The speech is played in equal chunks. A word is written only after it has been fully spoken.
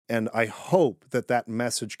and I hope that that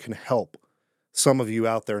message can help some of you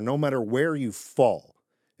out there, no matter where you fall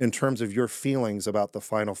in terms of your feelings about the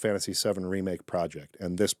Final Fantasy VII Remake project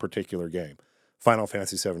and this particular game, Final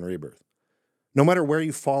Fantasy VII Rebirth. No matter where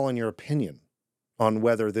you fall in your opinion on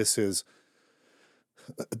whether this is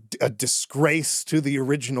a disgrace to the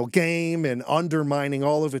original game and undermining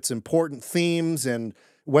all of its important themes, and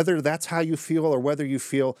whether that's how you feel or whether you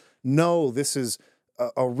feel, no, this is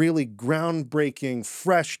a really groundbreaking,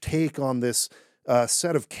 fresh take on this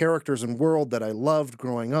set of characters and world that I loved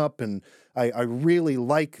growing up, and I really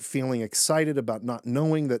like feeling excited about not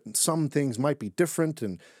knowing that some things might be different,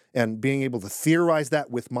 and being able to theorize that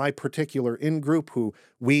with my particular in-group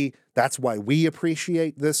that's why we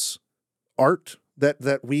appreciate this art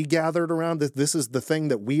that we gathered around. This is the thing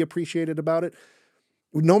that we appreciated about it.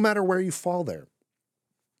 No matter where you fall there,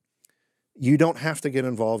 you don't have to get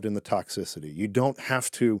involved in the toxicity. You don't have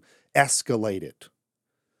to escalate it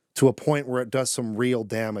to a point where it does some real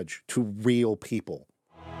damage to real people.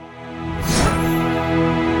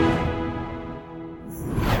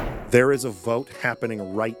 There is a vote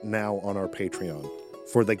happening right now on our Patreon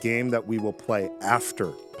for the game that we will play after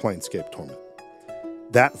Planescape Torment.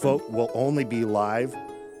 That vote will only be live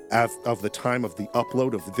of the time of the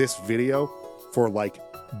upload of this video for like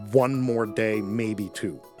one more day, maybe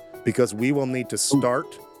two, because we will need to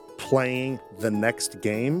start playing the next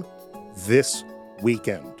game this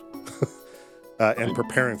weekend and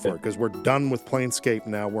preparing for it, because we're done with Planescape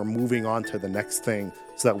now. We're moving on to the next thing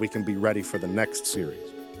so that we can be ready for the next series.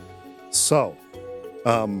 So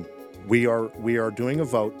we are doing a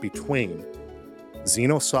vote between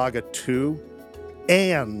Xenosaga 2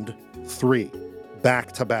 and 3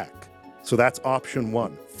 back to back. So that's option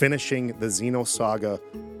 1, finishing the Xenosaga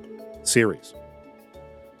series.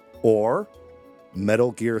 Or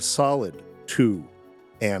Metal Gear Solid 2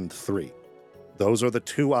 and 3. Those are the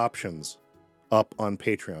two options up on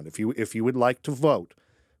Patreon. If you would like to vote,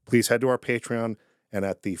 please head to our Patreon, and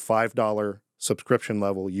at the $5 subscription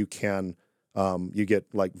level, you can you get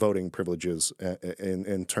like voting privileges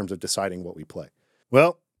in terms of deciding what we play.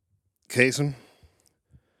 Well, Kaysen,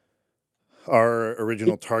 our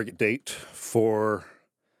original target date for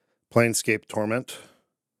Planescape Torment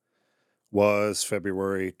was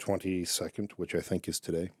February 22nd, which I think is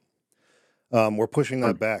today. We're pushing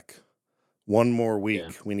that back one more week. Yeah.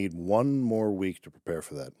 We need one more week to prepare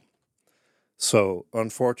for that. So,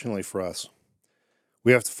 unfortunately for us,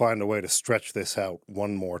 we have to find a way to stretch this out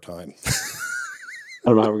one more time. I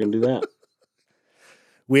don't know how we're going to do that.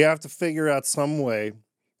 We have to figure out some way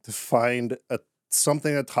to find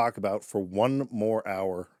something to talk about for one more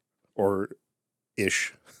hour or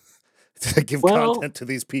ish to give content to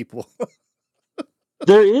these people.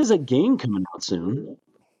 There is a game coming out soon.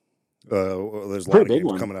 There's a lot of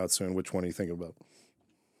games coming out soon. Which one are you thinking about?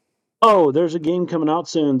 Oh, there's a game coming out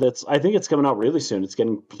soon I think it's coming out really soon. It's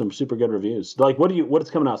getting some super good reviews. Like, what's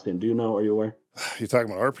coming out soon? Do you know? Are you aware? You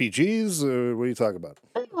talking about RPGs, or what are you talking about?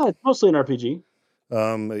 Yeah, it's mostly an RPG.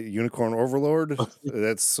 Unicorn Overlord.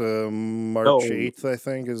 That's March 8th, I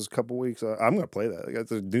think, is a couple weeks. I'm going to play that. I got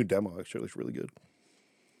the new demo, actually. It's really good.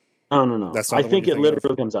 Oh, no. I think it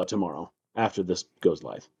literally comes out tomorrow after this goes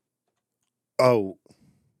live. Oh.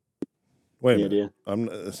 Wait a minute.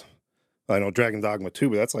 I know Dragon Dogma 2,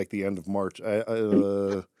 but that's like the end of March.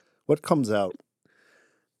 What comes out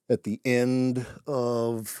at the end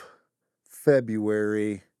of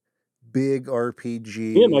February? Big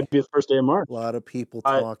RPG. Yeah, it might be the first day of March. A lot of people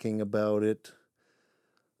talking about it.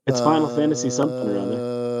 It's Final Fantasy something or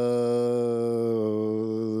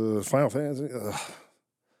other. Final Fantasy?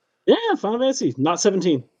 Yeah, Final Fantasy. Not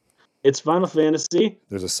 17. It's Final Fantasy.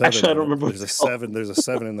 There's a 7. Actually, I don't remember. There's a 7. There's a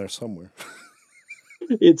 7 in there somewhere.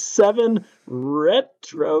 It's 7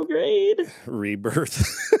 Retrograde. Rebirth.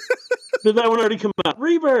 Did that one already come out?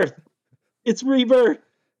 Rebirth. It's Rebirth.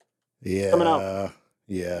 Yeah. Coming out.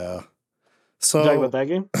 Yeah. So talk about that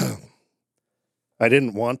game? I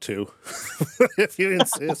didn't want to. If you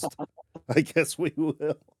insist, I guess we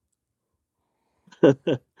will. I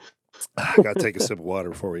gotta take a sip of water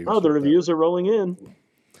before we. Oh, the reviews are rolling in.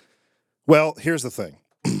 Well, here's the thing.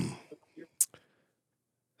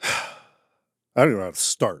 I don't know how to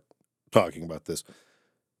start talking about this.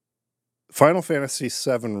 Final Fantasy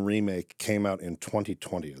VII Remake came out in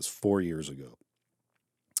 2020. It was 4 years ago.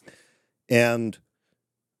 And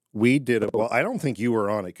we did it. Well, I don't think you were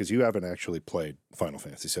on it because you haven't actually played Final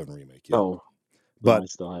Fantasy VII Remake yet. Oh, but no, I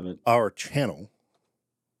still haven't. Our channel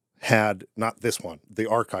had, not this one, the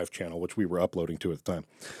archive channel, which we were uploading to at the time,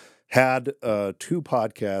 had 2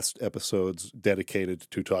 podcast episodes dedicated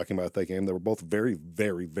to talking about that game. They were both very,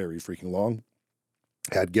 very, very freaking long.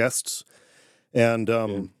 Had guests. And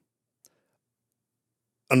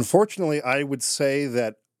Unfortunately, I would say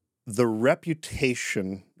that the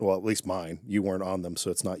reputation, well, at least mine, you weren't on them, so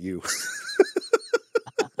it's not you.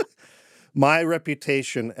 My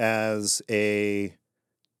reputation as a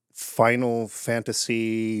Final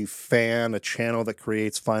Fantasy fan, a channel that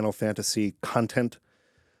creates Final Fantasy content,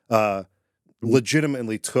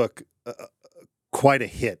 legitimately took quite a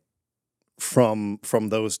hit from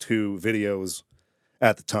those two videos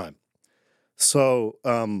at the time. So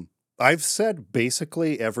I've said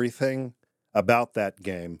basically everything about that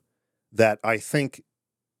game that I think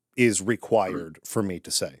is required for me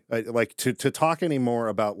to say. Like to talk anymore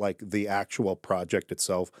about like the actual project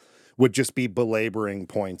itself would just be belaboring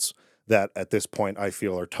points that at this point I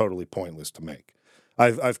feel are totally pointless to make.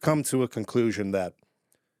 I've come to a conclusion that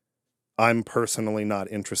I'm personally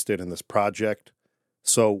not interested in this project.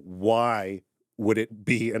 So why would it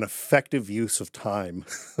be an effective use of time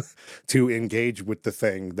to engage with the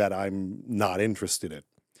thing that I'm not interested in?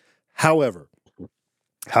 However,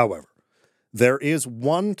 there is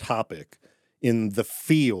one topic in the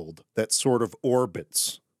field that sort of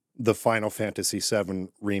orbits the Final Fantasy VII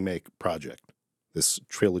Remake project, this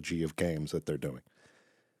trilogy of games that they're doing.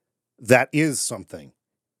 That is something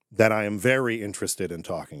that I am very interested in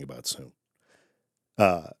talking about soon.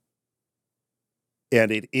 And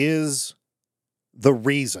it is the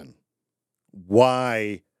reason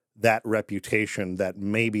why that reputation that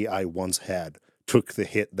maybe I once had took the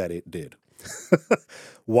hit that it did.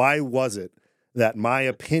 Why was it that my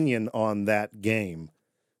opinion on that game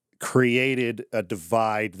created a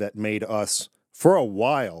divide that made us, for a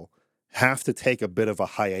while, have to take a bit of a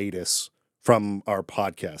hiatus from our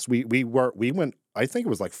podcast? We went, I think it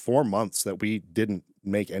was like 4 months that we didn't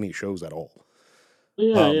make any shows at all.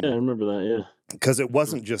 Yeah, I remember that. Yeah, Because it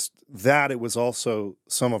wasn't just that, it was also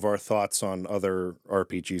some of our thoughts on other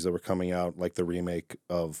RPGs that were coming out, like the remake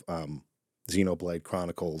of Xenoblade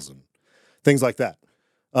Chronicles and things like that.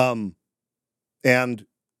 And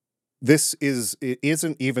it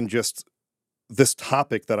isn't even just this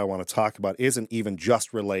topic that I want to talk about isn't even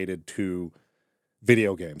just related to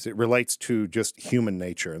video games. It relates to just human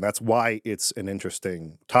nature. And that's why it's an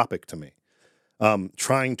interesting topic to me.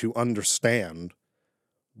 Trying to understand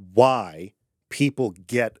why people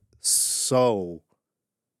get so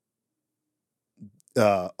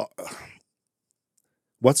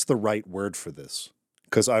what's the right word for this?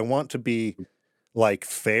 Because I want to be like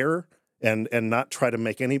fair and not try to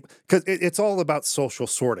make any, because it's all about social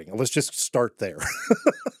sorting. Let's just start there.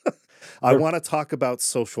 I want to talk about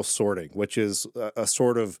social sorting, which is a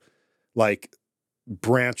sort of like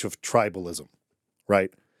branch of tribalism,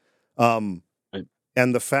 right? Right.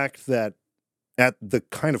 And the fact that at the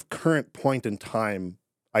kind of current point in time,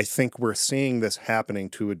 I think we're seeing this happening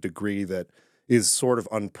to a degree that is sort of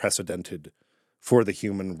unprecedented for the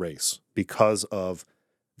human race because of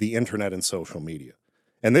the internet and social media.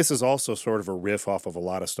 And this is also sort of a riff off of a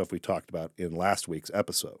lot of stuff we talked about in last week's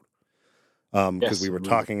episode. Because Yes, we I were remember.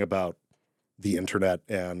 talking about the internet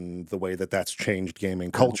and the way that that's changed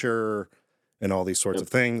gaming culture and all these sorts Yep. of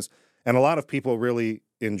things. And a lot of people really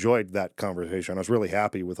enjoyed that conversation. I was really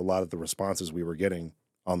happy with a lot of the responses we were getting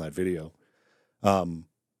on that video.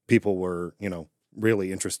 People were,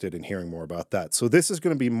 really interested in hearing more about that. So this is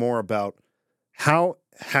going to be more about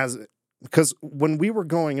because when we were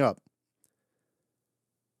growing up,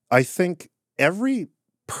 I think every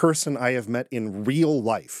person I have met in real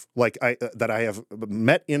life, like that I have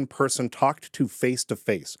met in person, talked to face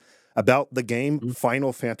about the game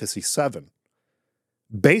Final Fantasy VII,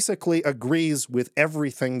 basically agrees with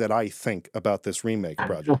everything that I think about this remake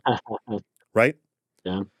project, right?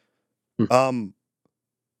 Yeah.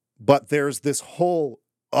 But there's this whole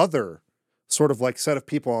other sort of like set of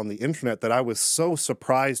people on the internet that I was so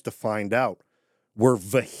surprised to find out were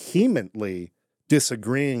vehemently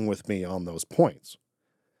disagreeing with me on those points.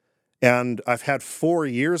 And I've had 4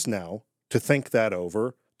 years now to think that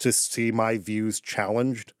over, to see my views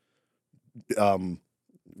challenged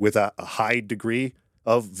with a high degree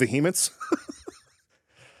of vehemence.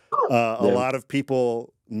 A lot of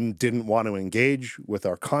people didn't want to engage with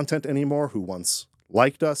our content anymore who once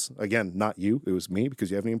liked us. Again, not you, it was me, because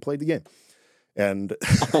you haven't even played the game. And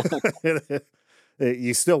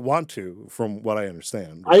you still want to, from what I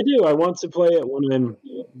understand. I do. I want to play it when I'm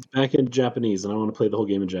back in Japanese, and I want to play the whole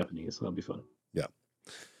game in Japanese. That'll be fun. Yeah.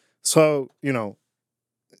 So,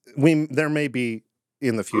 there may be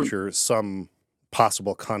in the future some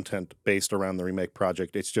possible content based around the remake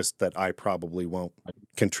project. It's just that I probably won't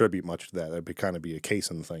contribute much to that. That'd be kind of be a case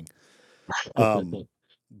in the thing.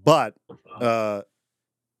 But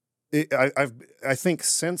I think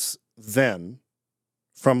since then,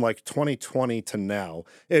 from like 2020 to now.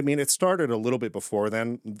 I mean, it started a little bit before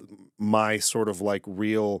then. My sort of like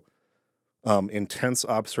real intense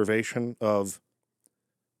observation of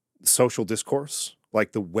social discourse,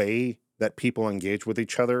 like the way that people engage with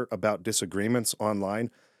each other about disagreements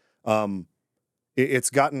online. Um,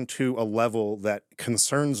 it's gotten to a level that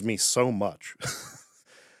concerns me so much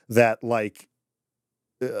that like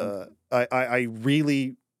I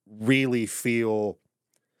really really feel,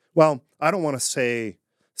 well, I don't want to say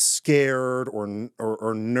scared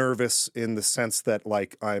or nervous in the sense that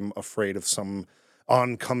like I'm afraid of some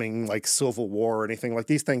oncoming like civil war or anything. Like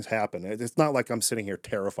these things happen. It's not like I'm sitting here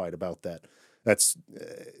terrified about that. That's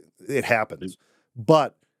it happens.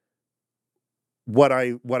 But what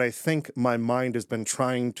I think my mind has been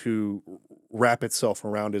trying to wrap itself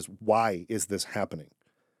around is, why is this happening?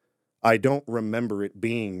 I don't remember it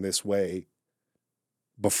being this way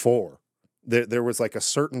before. There was like a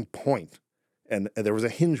certain point, and there was a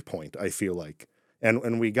hinge point, I feel like.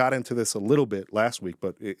 And we got into this a little bit last week,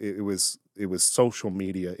 but it was social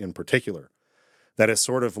media in particular that has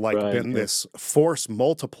sort of like Right. been Yeah. this force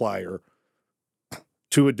multiplier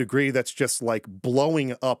to a degree that's just like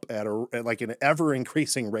blowing up at like an ever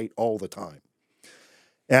increasing rate all the time.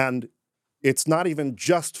 And it's not even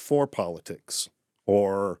just for politics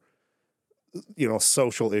or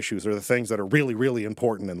social issues or the things that are really really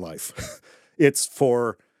important in life. It's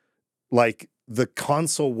for like the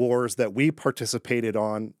console wars that we participated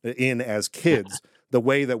in as kids, the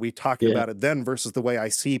way that we talked Yeah. about it then versus the way I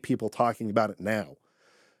see people talking about it now.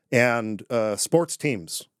 And sports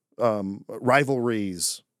teams,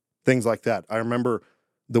 rivalries, things like that. I remember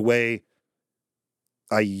the way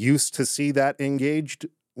I used to see that engaged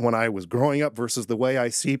when I was growing up versus the way I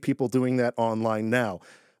see people doing that online now.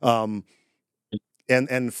 Um,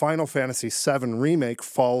 and Final Fantasy VII Remake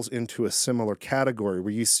falls into a similar category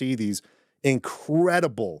where you see these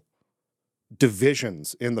incredible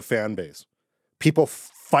divisions in the fan base, people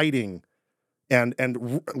fighting and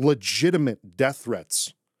legitimate death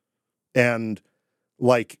threats and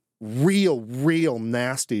like real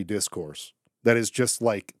nasty discourse that is just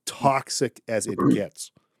like toxic as it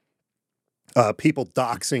gets. People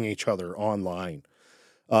doxing each other online.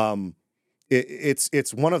 Um,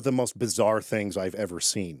 it's one of the most bizarre things I've ever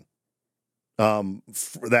seen.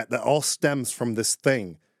 That all stems from this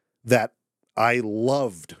thing that I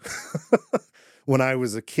loved when I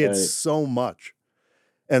was a kid Right. so much.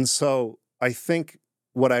 And so I think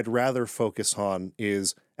what I'd rather focus on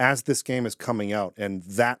is, as this game is coming out and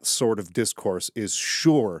that sort of discourse is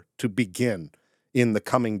sure to begin in the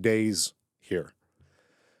coming days here,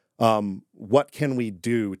 what can we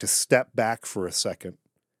do to step back for a second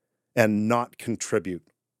and not contribute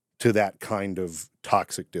to that kind of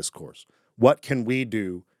toxic discourse? What can we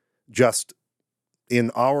do just in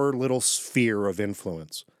our little sphere of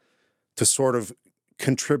influence to sort of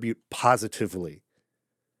contribute positively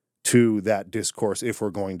to that discourse if we're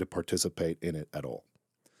going to participate in it at all?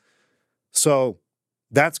 So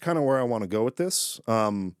that's kind of where I want to go with this. I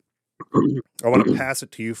want to pass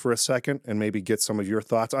it to you for a second and maybe get some of your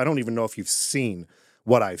thoughts. I don't even know if you've seen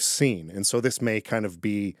what I've seen, and so this may kind of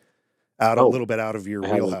be a Oh, little bit out of your I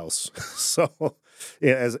haven't. wheelhouse. So,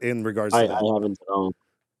 as in regards I to that, haven't.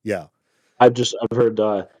 yeah, I've heard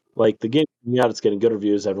like the game coming out. It's getting good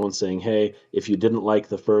reviews. Everyone's saying, "Hey, if you didn't like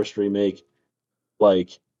the first remake,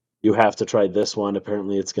 like you have to try this one.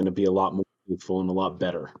 Apparently, it's going to be a lot more truthful and a lot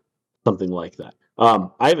better." Something like that.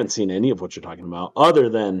 I haven't seen any of what you're talking about, other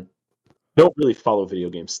than don't really follow video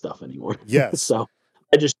game stuff anymore. yes. So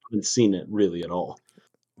I just haven't seen it really at all.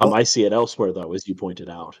 Well, I see it elsewhere though, as you pointed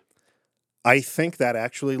out. I think that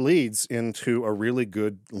actually leads into a really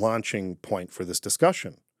good launching point for this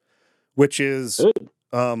discussion, which is Good.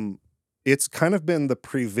 um, it's kind of been the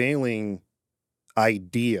prevailing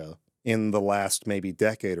idea in the last maybe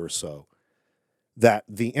decade or so that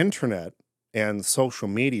the internet and social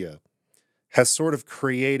media has sort of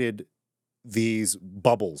created these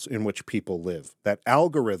bubbles in which people live, that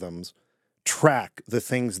algorithms track the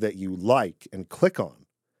things that you like and click on,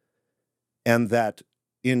 and that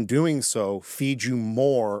in doing so feed you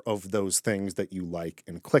more of those things that you like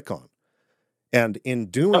and click on. And in No,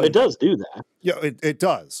 it doing, does do that. yeah, it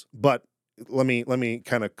does. But let me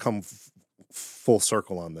kind of come full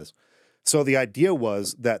circle on this. So the idea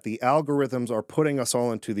was that the algorithms are putting us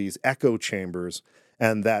all into these echo chambers,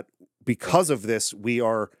 and that because of this, we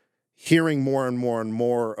are hearing more and more and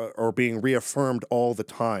more, or being reaffirmed all the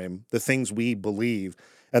time, the things we believe,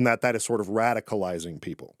 and that is sort of radicalizing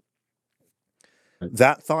people.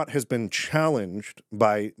 That thought has been challenged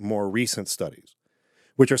by more recent studies,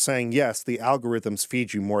 which are saying, yes, the algorithms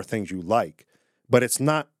feed you more things you like, but it's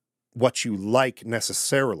not what you like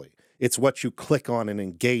necessarily. It's what you click on and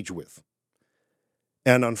engage with.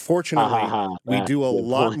 And Ha ha unfortunately, ha. we That's do a a good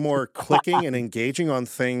lot point. more clicking and engaging on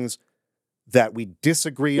things that we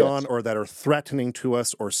disagree on, Yes. or that are threatening to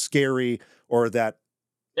us, or scary, or that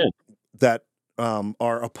Yeah. that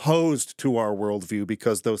are opposed to our worldview,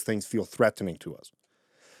 because those things feel threatening to us.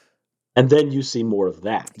 And then you see more of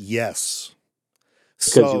that Yes.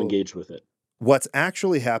 because you So engaged with it. what's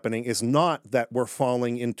actually happening is not that we're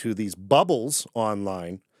falling into these bubbles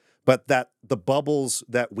online, but that the bubbles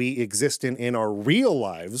that we exist in our real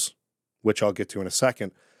lives, which I'll get to in a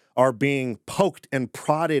second, are being poked and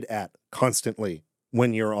prodded at constantly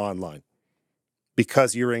when you're online,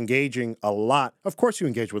 because you're engaging a lot. Of course, you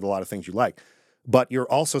engage with a lot of things you like, but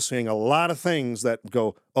you're also seeing a lot of things that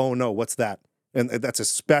go, oh no, what's that? And that's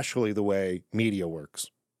especially the way media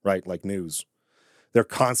works, right? Like news. They're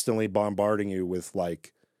constantly bombarding you with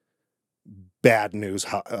like bad news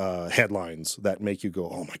headlines that make you go,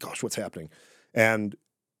 oh my gosh, what's happening? And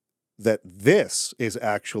that this is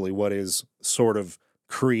actually what is sort of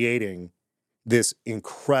creating this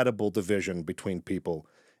incredible division between people,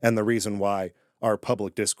 and the reason why our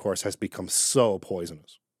public discourse has become so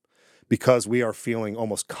poisonous, because we are feeling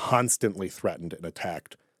almost constantly threatened and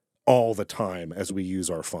attacked all the time as we use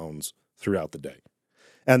our phones throughout the day.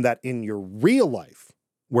 And that in your real life,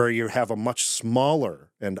 where you have a much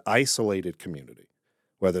smaller and isolated community,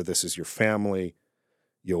 whether this is your family,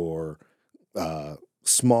 your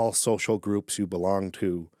small social groups you belong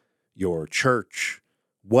to, your church,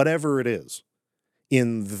 whatever it is,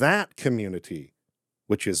 in that community,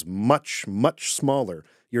 which is much, much smaller,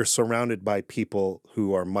 you're surrounded by people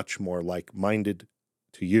who are much more like-minded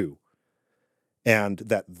to you. And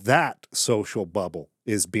that social bubble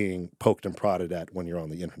is being poked and prodded at when you're on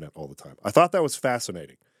the internet all the time. I thought that was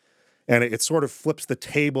fascinating. And it sort of flips the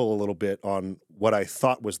table a little bit on what I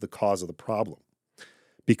thought was the cause of the problem.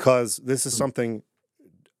 Because this is something,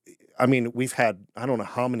 I mean, we've had, I don't know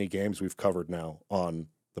how many games we've covered now on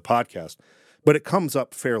the podcast, but it comes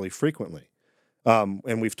up fairly frequently.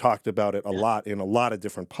 And we've talked about it a lot in a lot of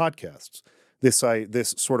different podcasts. This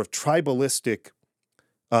sort of tribalistic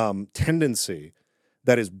tendency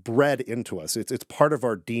that is bred into us. It's part of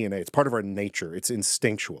our DNA. It's part of our nature. It's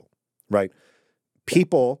instinctual, right?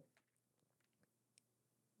 People,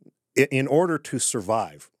 in order to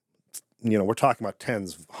survive, we're talking about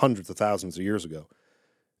tens, hundreds of thousands of years ago,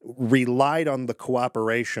 relied on the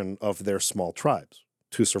cooperation of their small tribes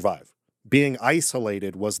to survive. Being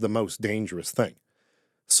isolated was the most dangerous thing.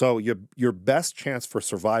 So your best chance for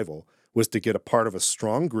survival was to get a part of a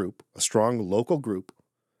strong group, a strong local group,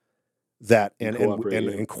 that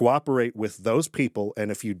and cooperate with those people.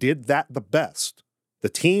 And if you did that the best, the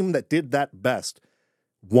team that did that best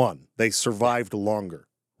won. They survived longer,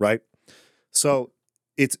 right? So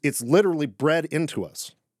it's literally bred into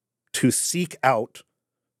us to seek out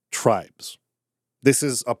tribes. This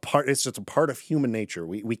is it's just a part of human nature.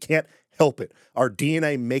 We can't help it. Our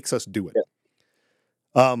DNA makes us do it.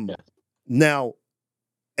 Now,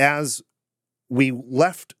 as we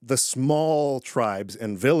left the small tribes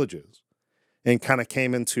and villages and kind of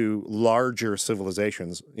came into larger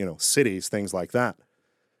civilizations, cities, things like that,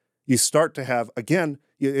 you start to have, again,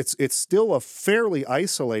 it's still a fairly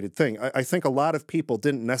isolated thing. I think a lot of people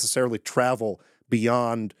didn't necessarily travel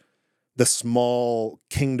beyond the small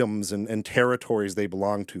kingdoms and territories they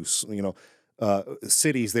belonged to,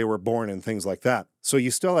 cities they were born in, things like that. So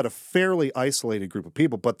you still had a fairly isolated group of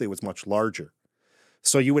people, but it was much larger.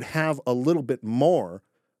 So you would have a little bit more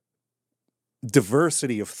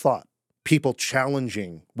diversity of thought, people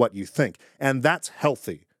challenging what you think. And that's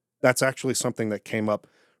healthy. That's actually something that came up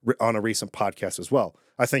on a recent podcast as well.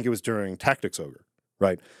 I think it was during Tactics Ogre,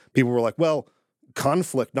 right? People were like, well,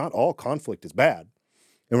 conflict, not all conflict is bad.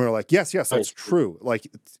 And we were like, yes, that's true. Like,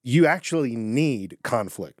 you actually need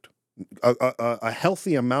conflict. A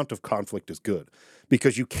healthy amount of conflict is good,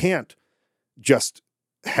 because you can't just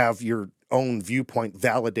have your own viewpoint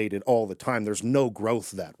validated all the time. There's no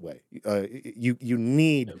growth that way. You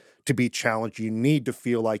need to be challenged. You need to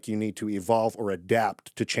feel like you need to evolve or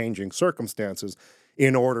adapt to changing circumstances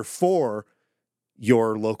in order for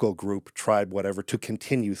your local group, tribe, whatever, to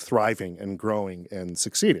continue thriving and growing and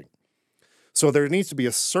succeeding. So there needs to be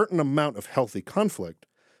a certain amount of healthy conflict,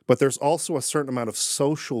 but there's also a certain amount of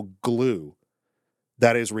social glue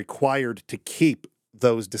that is required to keep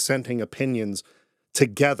those dissenting opinions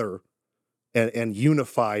together and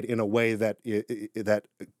unified in a way that that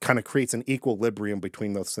kind of creates an equilibrium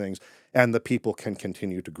between those things, and the people can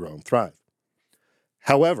continue to grow and thrive.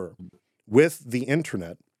 However, with the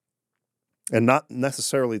internet, and not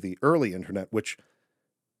necessarily the early internet, which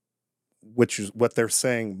which is what they're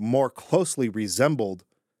saying more closely resembled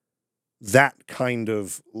that kind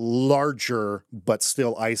of larger but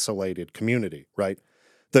still isolated community, right?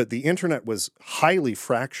 The internet was highly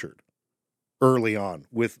fractured early on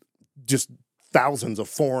with just thousands of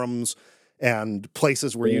forums and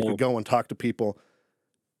places where you Yeah. could go and talk to people.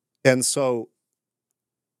 And so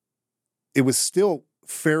it was still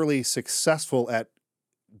fairly successful at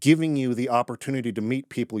giving you the opportunity to meet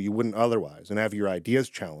people you wouldn't otherwise and have your ideas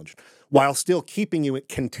challenged while still keeping you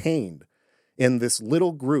contained in this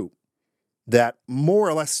little group that more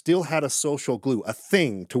or less still had a social glue, a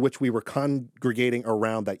thing to which we were congregating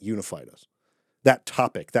around that unified us. That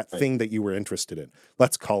topic, that Right. thing that you were interested in.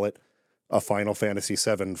 Let's call it a Final Fantasy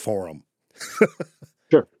VII forum.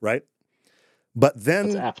 Sure. Right? But That's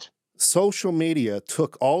then apt. social media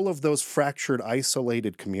took all of those fractured,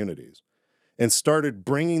 isolated communities and started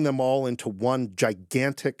bringing them all into one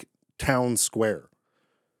gigantic town square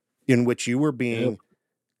in which you were being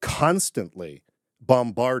constantly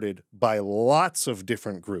bombarded by lots of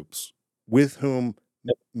different groups with whom,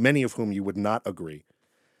 many of whom you would not agree.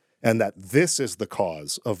 And that this is the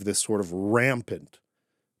cause of this sort of rampant,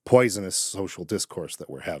 poisonous social discourse that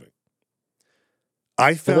we're having.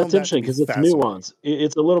 I Well, found that's that to interesting be because it's fascinating. nuance.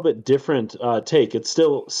 It's a little bit different take. It's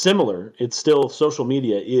still similar. It's still social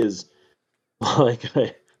media is like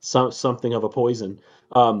something of a poison,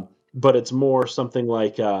 but it's more something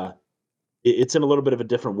like it's in a little bit of a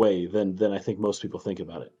different way than I think most people think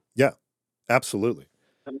about it. Yeah, absolutely.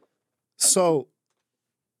 So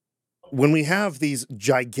when we have these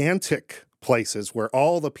gigantic places where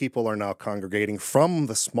all the people are now congregating from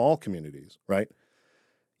the small communities, right?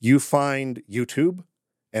 You find YouTube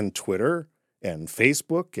and Twitter and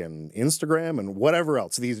Facebook and Instagram and whatever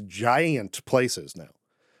else, these giant places now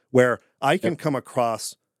where I can Yep. come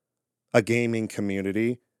across a gaming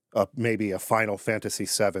community, maybe a Final Fantasy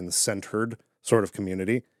VII centered sort of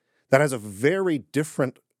community that has a very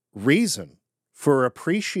different reason for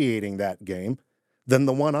appreciating that game than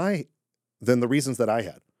the reasons that I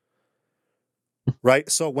had. Right?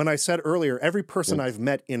 So when I said earlier, every person I've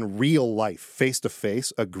met in real life, face to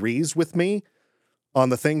face, agrees with me on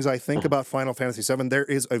the things I think about Final Fantasy VII, there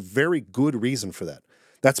is a very good reason for that.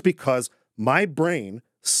 That's because my brain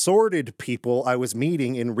sorted people I was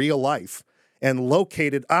meeting in real life and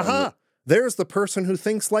located, aha, there's the person who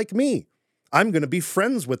thinks like me. I'm going to be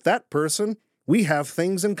friends with that person. We have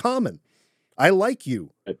things in common. I like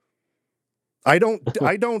you. Right. I don't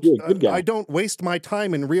You're a good guy. I don't waste my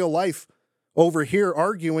time in real life over here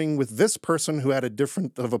arguing with this person who had a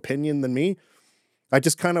different of opinion than me. I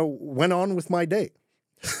just kind of went on with my day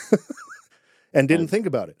and didn't think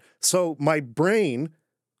about it. So my brain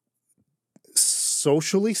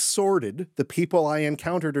socially sorted the people I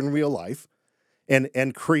encountered in real life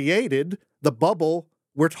and created the bubble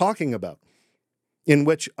we're talking about, in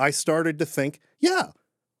which I started to think, yeah,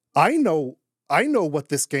 I know what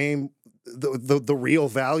this game, the real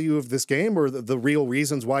value of this game, or the real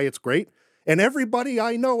reasons why it's great. And everybody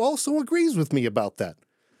I know also agrees with me about that.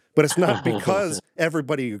 But it's not because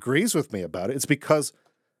everybody agrees with me about it. It's because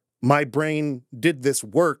my brain did this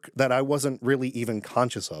work that I wasn't really even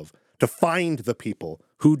conscious of to find the people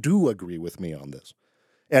who do agree with me on this.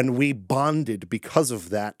 And we bonded because of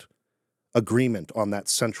that agreement on that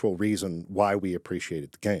central reason why we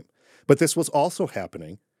appreciated the game. But this was also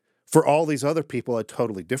happening for all these other people had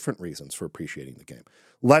totally different reasons for appreciating the game.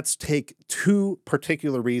 Let's take two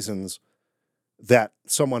particular reasons that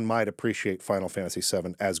someone might appreciate Final Fantasy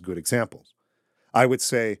VII as good examples. I would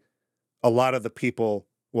say a lot of the people,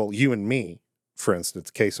 well, you and me, for instance,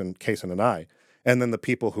 Kason and I, and then the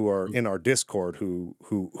people who are in our Discord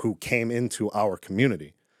who came into our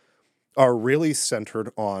community are really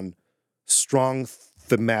centered on strong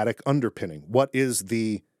thematic underpinning. What is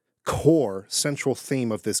the core central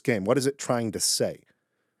theme of this game? What is it trying to say?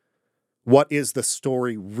 What is the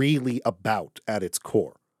story really about at its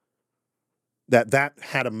core? That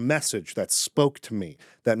had a message that spoke to me,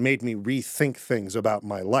 that made me rethink things about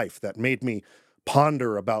my life, that made me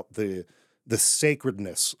ponder about the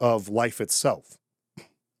sacredness of life itself.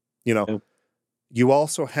 You know, Yeah. you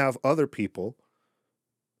also have other people.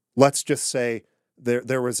 Let's just say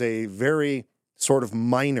there was a very sort of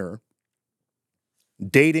minor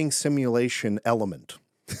dating simulation element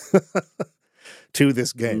to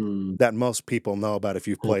this game that most people know about if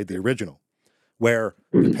you've played the original, where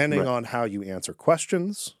depending Right. on how you answer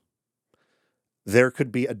questions, there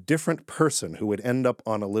could be a different person who would end up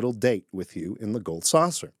on a little date with you in the gold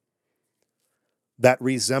saucer. That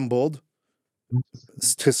resembled,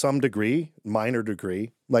 to some degree, minor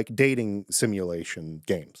degree, like dating simulation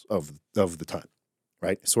games of the time,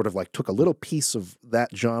 right? Sort of like took a little piece of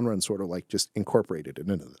that genre and sort of like just incorporated it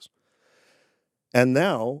into this. And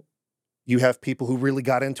now you have people who really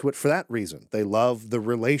got into it for that reason. They love the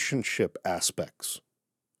relationship aspects.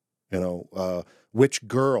 Which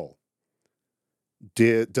girl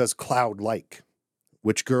does Cloud like?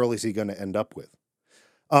 Which girl is he going to end up with?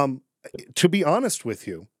 To be honest with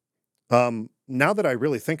you, now that I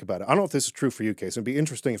really think about it, I don't know if this is true for you, Case. It'd be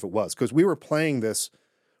interesting if it was, because we were playing this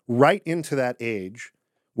right into that age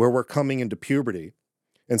where we're coming into puberty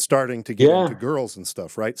and starting to get into girls and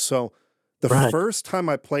stuff, right? So the first time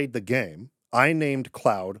I played the game, I named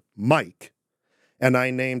Cloud Mike, and I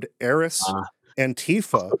named Eris and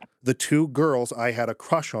Tifa the two girls I had a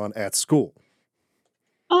crush on at school.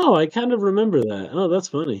 Oh, I kind of remember that. Oh, that's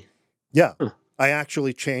funny. Yeah. Huh. I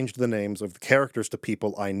actually changed the names of the characters to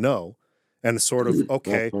people I know, and sort of,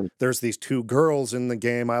 okay, there's these two girls in the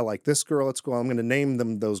game. I like this girl at school. I'm going to name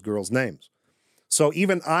them those girls' names. So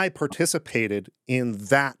even I participated in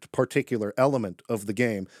that particular element of the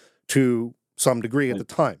game to some degree at the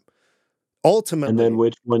time. Ultimately, and then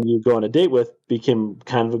which one you go on a date with became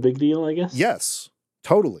kind of a big deal, I guess? Yes,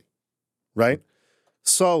 totally. Right?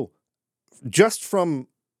 So just from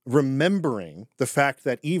remembering the fact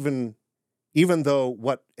that even though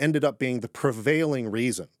what ended up being the prevailing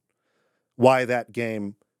reason why that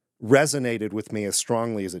game resonated with me as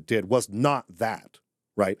strongly as it did was not that,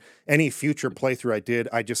 right? Any future playthrough I did,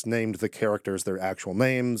 I just named the characters their actual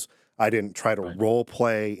names. I didn't try to role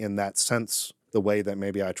play in that sense the way that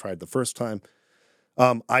maybe I tried the first time.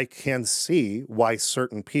 I can see why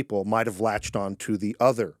certain people might have latched on to the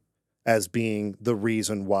other as being the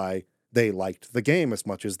reason why they liked the game as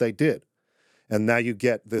much as they did. And now you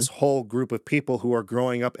get this whole group of people who are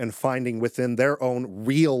growing up and finding within their own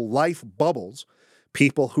real life bubbles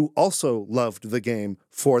people who also loved the game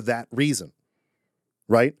for that reason,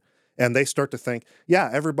 right? And they start to think, yeah,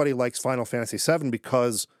 everybody likes Final Fantasy VII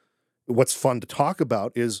because what's fun to talk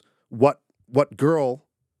about is what girl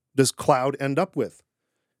does Cloud end up with?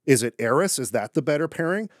 Is it Eris? Is that the better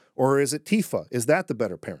pairing? Or is it Tifa? Is that the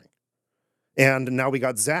better pairing? And now we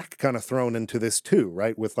got Zack kind of thrown into this too,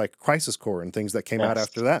 right? With like Crisis Core and things that came out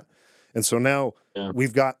after that. And so now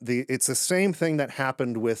we've got it's the same thing that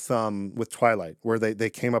happened with Twilight, where they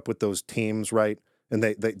came up with those teams, right? And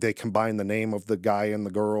they combined the name of the guy and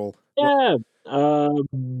the girl. Yeah.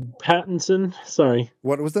 Pattinson. Sorry.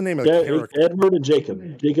 What was the name of the character? Edward and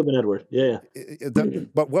Jacob. Jacob and Edward. Yeah.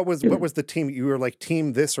 But what was the team? You were like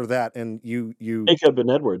team this or that, and you Jacob and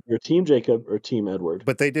Edward. You're team Jacob or team Edward.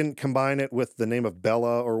 But they didn't combine it with the name of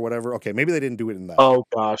Bella or whatever. Okay, maybe they didn't do it in that. Oh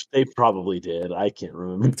gosh, they probably did. I can't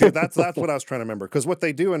remember. Dude, that's what I was trying to remember. Because what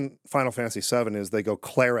they do in Final Fantasy VII is they go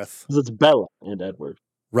Clarith. Because it's Bella and Edward.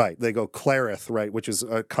 Right, they go Clarith, right, which is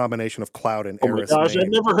a combination of Cloud and Eris. Oh my gosh, I've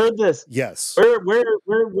never heard this. Yes. Where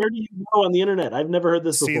do you go on the internet? I've never heard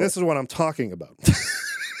this before. See, this is what I'm talking about.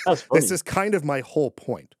 That's funny. This is kind of my whole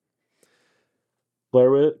point.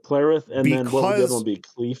 Clarith, and then what would the other one be?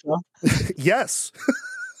 Clefa? Yes.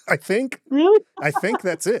 I think. Really? I think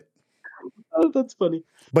that's it. Oh, that's funny.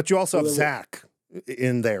 But you also have Zack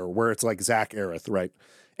in there, where it's like Zack Aerith, right?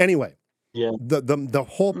 Anyway, the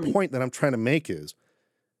whole point that I'm trying to make is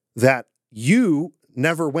that you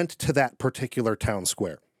never went to that particular town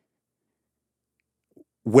square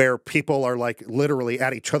where people are like literally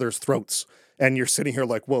at each other's throats and you're sitting here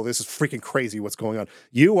like, whoa, this is freaking crazy. What's going on?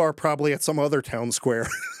 You are probably at some other town square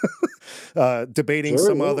debating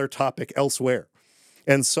other topic elsewhere.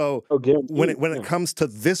 And so when it comes to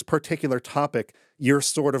this particular topic, you're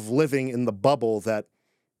sort of living in the bubble that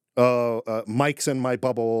Mike's in my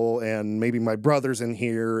bubble and maybe my brother's in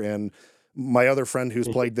here and my other friend who's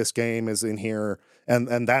played this game is in here,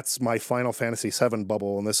 and that's my Final Fantasy VII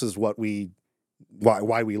bubble, and this is why we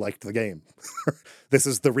liked the game. This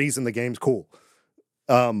is the reason the game's cool.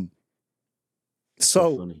 So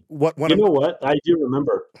what you know what? I do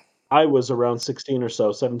remember I was around 16 or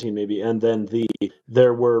so, 17 maybe, and then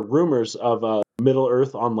there were rumors of a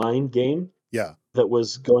Middle-earth online game. Yeah. That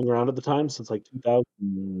was going around at the time since like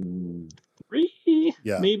 2003,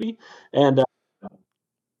 maybe. And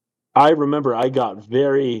I remember I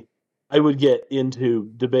would get into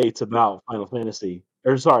debates about Lord of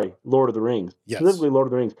the Rings, specifically Lord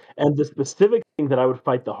of the Rings. And the specific thing that I would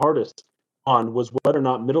fight the hardest on was whether or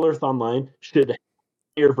not Middle-earth Online should have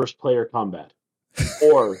player versus player combat,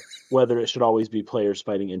 or whether it should always be players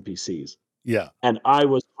fighting NPCs. Yeah. And I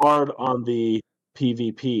was hard on the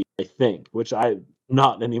PvP, I think, which I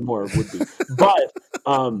not anymore would be. But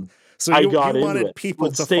so I got you into wanted it. people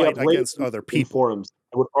to fight against other people. Forums.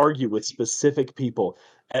 I would argue with specific people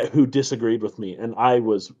who disagreed with me, and I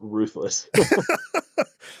was ruthless.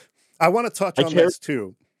 I want to touch I on care. this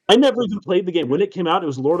too. I never even played the game. When it came out, it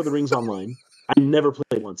was Lord of the Rings Online. I never played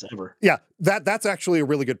it once, ever. Yeah, that's actually a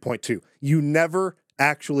really good point too. You never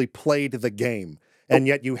actually played the game, and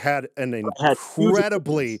yet you had an I had huge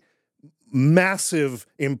incredibly opinions. massive,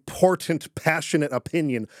 important, passionate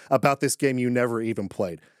opinion about this game you never even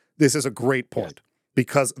played. This is a great point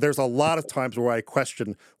because there's a lot of times where I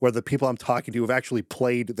question whether the people I'm talking to have actually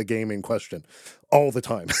played the game in question all the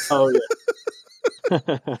time. Oh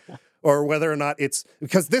yeah. Or whether or not it's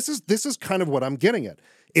because this is kind of what I'm getting at.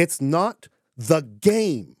 It's not the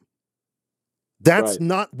game. That's Right.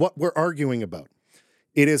 not what we're arguing about.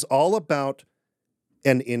 It is all about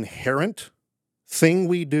an inherent thing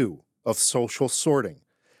we do of social sorting.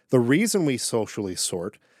 The reason we socially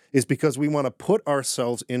sort is because we want to put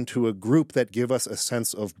ourselves into a group that give us a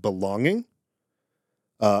sense of belonging,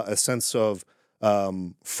 a sense of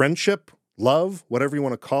friendship, love, whatever you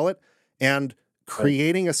want to call it, and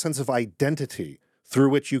creating a sense of identity through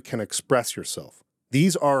which you can express yourself.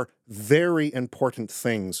 These are very important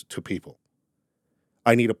things to people.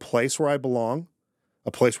 I need a place where I belong,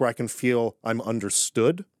 a place where I can feel I'm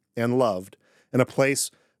understood and loved, and a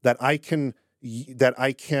place that I can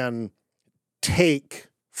take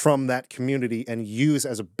from that community and use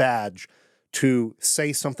as a badge to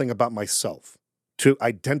say something about myself, to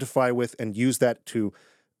identify with and use that to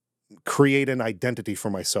create an identity for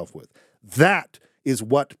myself with. That is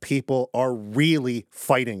what people are really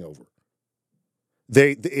fighting over.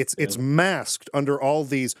 It's masked under all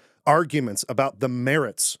these arguments about the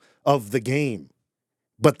merits of the game.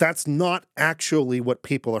 But that's not actually what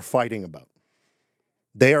people are fighting about.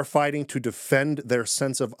 They are fighting to defend their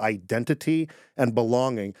sense of identity and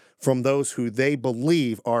belonging from those who they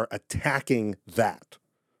believe are attacking that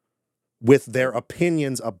with their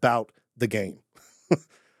opinions about the game.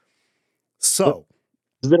 So,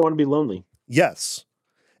 Because they don't want to be lonely. yes.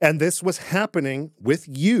 And this was happening with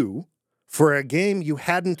you for a game you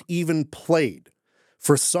hadn't even played.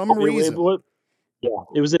 For some reason.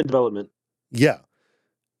 It was in development. Yeah.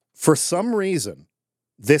 For some reason,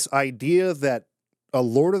 this idea that a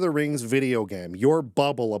Lord of the Rings video game, your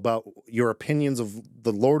bubble about your opinions of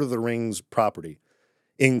the Lord of the Rings property,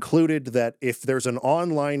 included that if there's an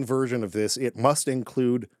online version of this, it must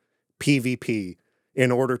include PvP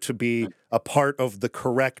in order to be a part of the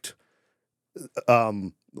correct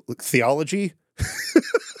theology I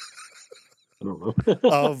don't know.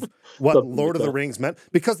 of what Something Lord like of the that. Rings meant,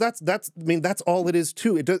 because that's all it is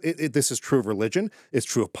too. This is true of religion. It's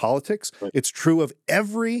true of politics. Right. It's true of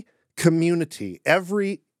every community,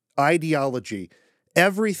 every ideology,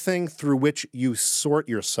 everything through which you sort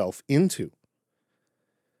yourself into.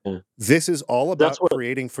 Yeah. This is all about That's what-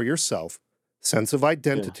 creating for yourself sense of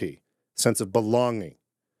identity, sense of belonging,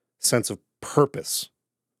 sense of purpose.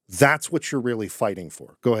 That's what you're really fighting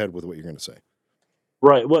for. Go ahead with what you're going to say.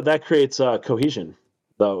 Right. Well, that creates cohesion,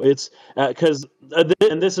 though. It's because,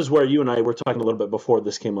 and this is where you and I were talking a little bit before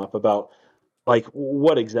this came up about like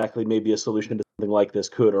what exactly maybe a solution to something like this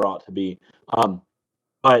could or ought to be.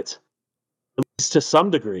 But at least to some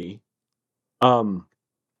degree, gosh,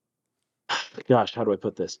 how do I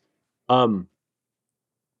put this?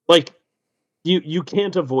 Like you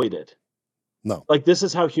can't avoid it. No. Like this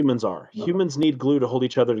is how humans are. No. Humans need glue to hold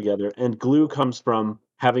each other together, and glue comes from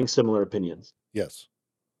having similar opinions. Yes.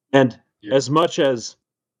 And as much as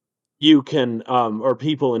you can, or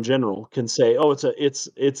people in general can say, "Oh,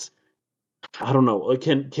 it's," I don't know,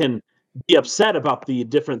 can be upset about the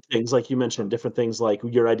different things, like you mentioned, different things like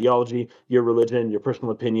your ideology, your religion, your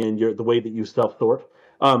personal opinion, the way that you self sort.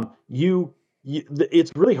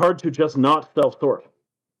 It's really hard to just not self sort.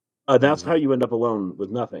 That's how you end up alone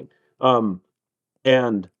with nothing.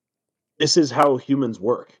 And this is how humans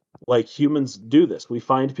work. Like humans do this. We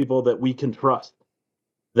find people that we can trust,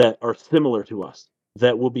 that are similar to us,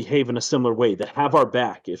 that will behave in a similar way, that have our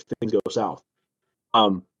back if things go south.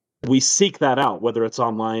 We seek that out, whether it's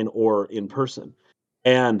online or in person.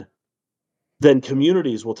 And then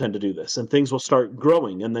communities will tend to do this and things will start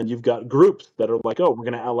growing. And then you've got groups that are like, oh, we're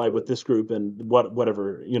going to ally with this group and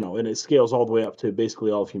whatever, and it scales all the way up to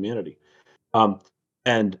basically all of humanity.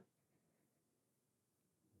 And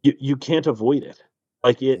you can't avoid it.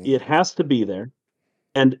 Like it has to be there.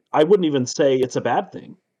 And I wouldn't even say it's a bad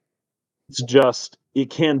thing. It's just it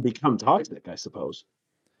can become toxic, I suppose,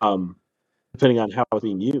 depending on how it's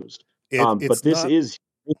being used. But this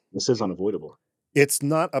is unavoidable. It's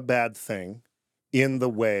not a bad thing in the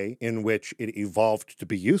way in which it evolved to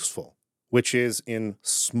be useful, which is in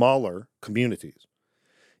smaller communities.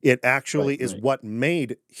 It actually is what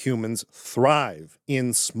made humans thrive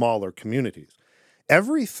in smaller communities.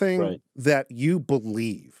 Everything that you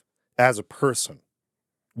believe as a person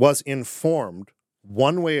was informed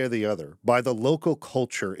one way or the other by the local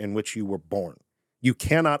culture in which you were born. You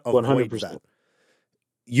cannot avoid 100%. that.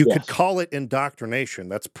 You could Yes. call it indoctrination.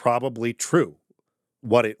 That's probably true.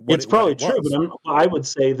 It's probably It true, but was. I would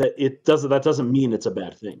say that that doesn't mean it's a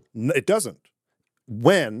bad thing. It doesn't.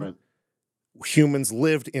 When Right. humans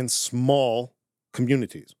lived in small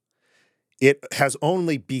communities, it has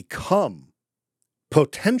only become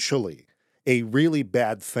potentially a really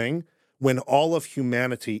bad thing when all of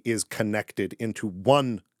humanity is connected into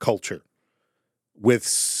one culture with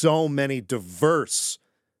so many diverse,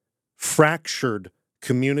 fractured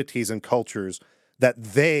communities and cultures that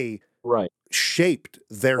they Right. shaped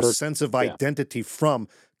their Or sense of yeah. identity from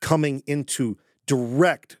coming into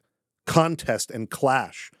direct contest and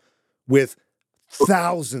clash with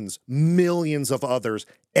thousands, millions of others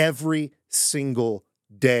every single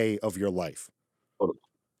day of your life. Totally.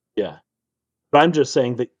 Yeah. But I'm just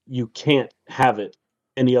saying that you can't have it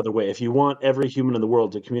any other way. If you want every human in the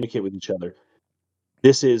world to communicate with each other,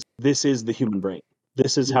 this is the human brain.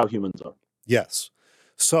 This is how humans are. Yes.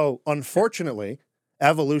 So, unfortunately,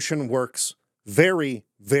 evolution works very,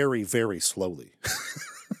 very, very slowly.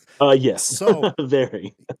 Yes. So,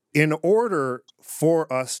 Very. in order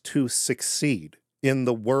for us to succeed in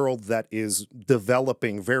the world that is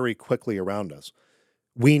developing very quickly around us,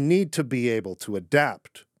 we need to be able to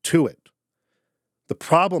adapt to it. The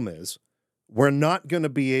problem is, we're not going to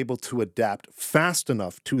be able to adapt fast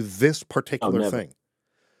enough to this Oh, particular never. thing.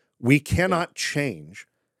 We Yeah. cannot change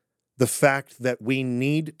the fact that we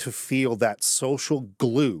need to feel that social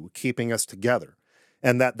glue keeping us together,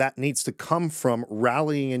 and that needs to come from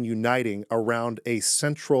rallying and uniting around a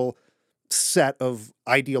central set of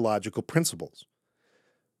ideological principles.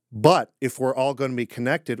 But if we're all going to be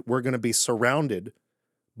connected, we're going to be surrounded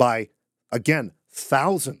by, again,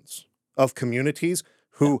 thousands of communities Yeah.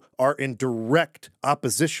 who are in direct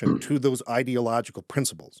opposition to those ideological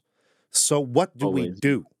principles. So what do we Always.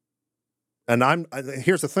 do? And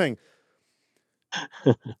here's the thing.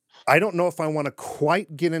 I don't know if I want to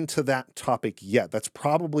quite get into that topic yet. That's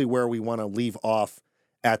probably where we want to leave off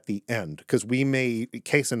at the end, because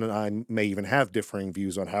Kason and I may even have differing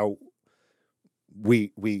views on how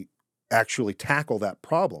we actually tackle that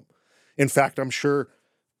problem. In fact, I'm sure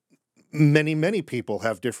many people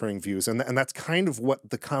have differing views, and that's kind of what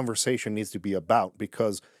the conversation needs to be about,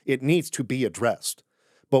 because it needs to be addressed.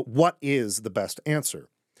 But what is the best answer?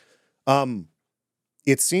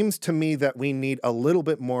 It seems to me that we need a little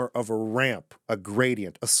bit more of a ramp, a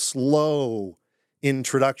gradient, a slow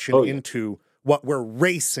introduction Oh, yeah. into what we're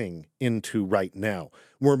racing into right now.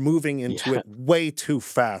 We're moving into Yeah. it way too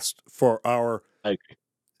fast for our I agree.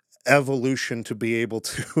 evolution to be able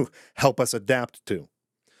to help us adapt to.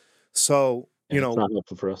 So, Yeah, it's not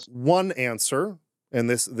helpful for us. one answer, and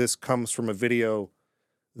this comes from a video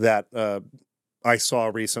that I saw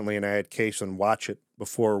recently, and I had Kason watch it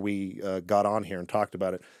before we got on here and talked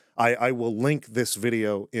about it. I will link this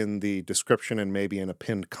video in the description and maybe in a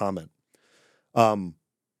pinned comment,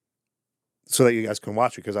 so that you guys can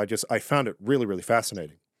watch it, because I found it really, really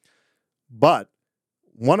fascinating. But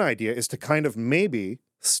one idea is to kind of maybe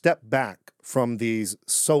step back from these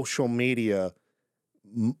social media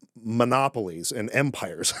monopolies and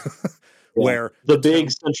empires Yeah. where The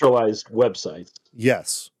big centralized websites.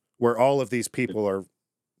 yes, where all of these people are,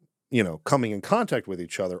 coming in contact with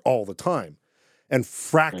each other all the time, and Right.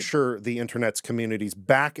 fracture the internet's communities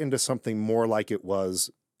back into something more like it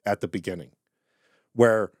was at the beginning,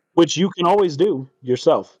 where, Which you can always do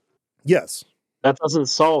yourself. yes, That doesn't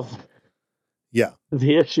solve yeah,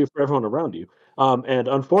 the issue for everyone around you. And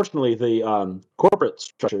unfortunately, the corporate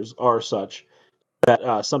structures are such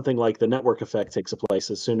that something like the network effect takes place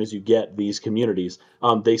as soon as you get these communities.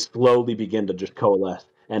 They slowly begin to just coalesce,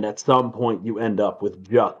 and at some point, you end up with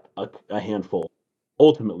just a handful.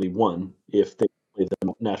 Ultimately, one if they play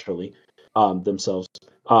them naturally themselves.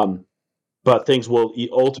 Um, but things will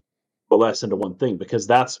ultimately coalesce into one thing because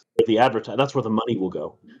that's where the money will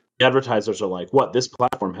go. The advertisers are like, "What? This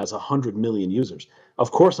platform has 100 million users.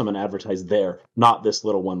 Of course, I'm going to advertise there, not this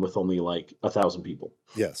little one with only like 1,000 people."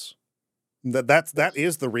 yes. That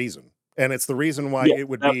is the reason, and it's the reason why Yeah, it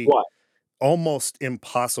would that's be why. almost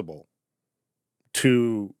impossible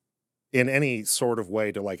to, in any sort of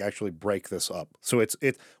way, to like actually break this up. So it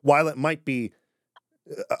while it might be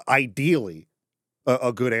ideally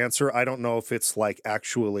a good answer, I don't know if it's like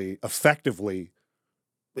actually effectively,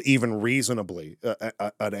 even reasonably,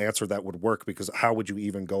 an answer that would work, because how would you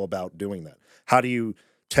even go about doing that? How do you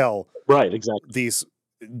tell Right, exactly. these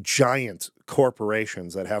giant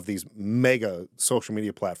corporations that have these mega social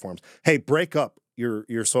media platforms, hey, break up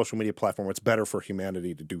your social media platform, it's better for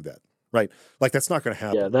humanity to do that? right? Like, that's not going to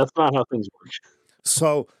Yeah, happen. that's not how things work.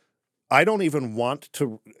 So I don't even want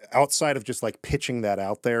to, outside of just like pitching that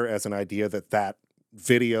out there as an idea that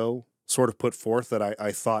video sort of put forth, that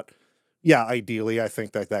I thought, yeah, ideally, I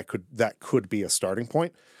think that could be a starting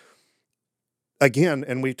point. Again,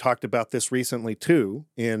 and we talked about this recently too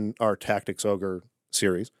in our Tactics Ogre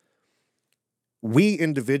series. We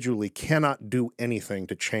individually cannot do anything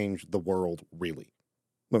to change the world, really.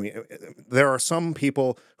 I mean, there are some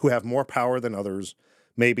people who have more power than others.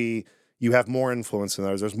 Maybe you have more influence than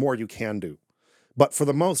others. There's more you can do. But for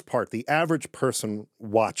the most part, the average person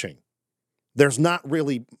watching, there's not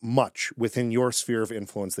really much within your sphere of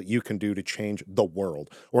influence that you can do to change the world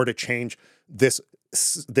or to change this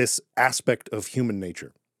aspect of human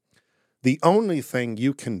nature. The only thing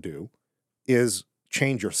you can do is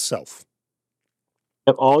change yourself.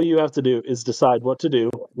 Yep, all you have to do is decide what to do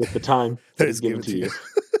with the time That that is is given given to to you.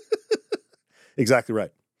 you. Exactly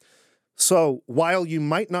right. So while you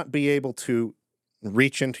might not be able to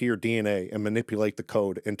reach into your DNA and manipulate the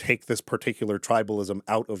code and take this particular tribalism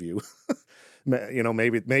out of you,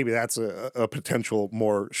 maybe that's a potential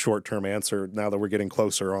more short-term answer now that we're getting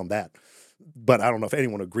closer on that. But I don't know if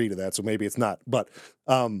anyone agreed to that, so maybe it's not. But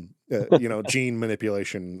gene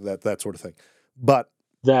manipulation, that sort of thing. But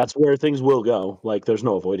That's where things will go. Like, there's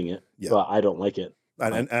no avoiding it. yeah, But I don't like it.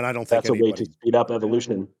 and I don't think That's a way to anybody. speed up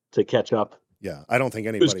evolution to catch up. Yeah, I don't think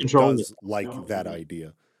Who's anybody controlling it? does like that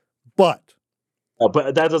idea. But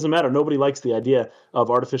But that doesn't matter. Nobody likes the idea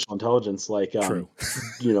of artificial intelligence, like, true.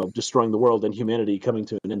 destroying the world and humanity coming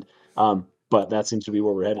to an end. But that seems to be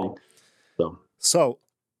where we're heading. So, So,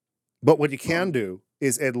 but what you can do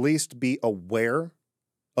is at least be aware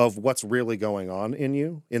of what's really going on in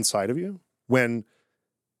you, inside of you, when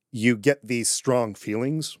you get these strong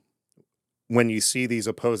feelings, when you see these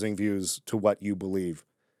opposing views to what you believe,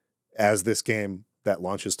 as this game that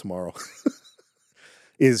launches tomorrow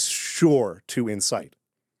is sure to incite.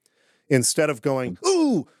 Instead of going,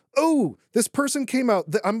 ooh, this person came out,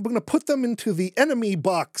 I'm going to put them into the enemy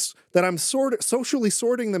box that I'm socially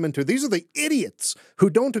sorting them into. These are the idiots who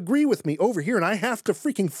don't agree with me over here, and I have to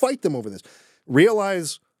freaking fight them over this.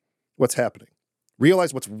 Realize what's happening.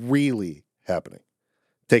 Realize what's really happening.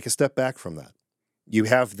 Take a step back from that. You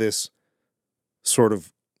have this sort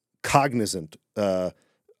of cognizant,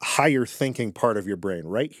 higher thinking part of your brain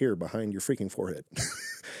right here behind your freaking forehead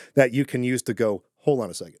that you can use to go, hold on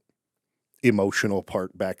a second. Emotional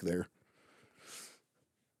part back there.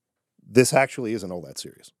 This actually isn't all that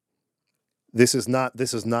serious. This is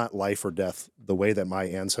not life or death the way that my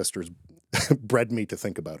ancestors bred me to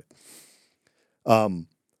think about it.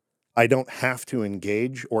 I don't have to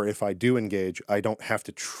engage, or if I do engage, I don't have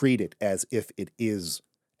to treat it as if it is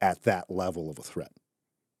at that level of a threat.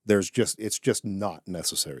 It's just not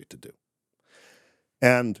necessary to do.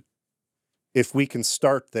 And if we can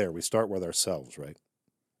start there, we start with ourselves, right?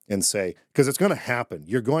 And say, because it's going to happen.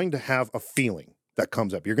 You're going to have a feeling that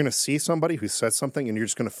comes up. You're going to see somebody who says something and you're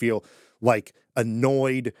just going to feel like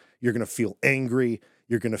annoyed. You're going to feel angry.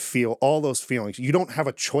 You're going to feel all those feelings. You don't have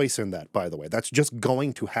a choice in that, by the way. That's just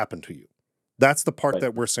going to happen to you. That's the part Right.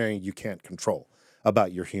 that we're saying you can't control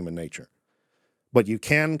about your human nature. But you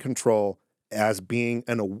can control as being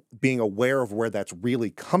aware of where that's really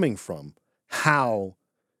coming from, how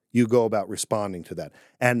you go about responding to that,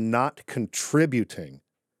 and not contributing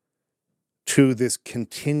to this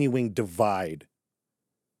continuing divide,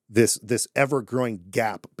 this ever-growing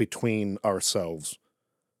gap between ourselves,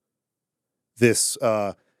 this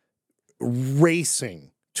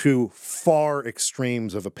racing to far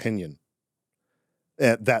extremes of opinion,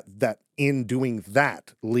 that in doing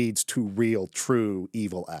that leads to real, true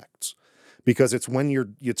evil acts. Because it's when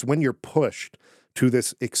you're pushed to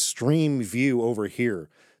this extreme view over here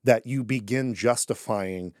that you begin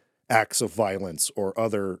justifying acts of violence or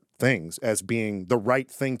other things as being the right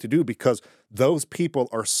thing to do, because those people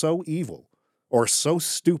are so evil or so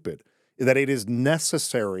stupid that it is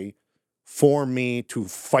necessary for me to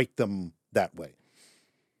fight them that way.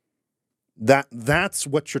 That's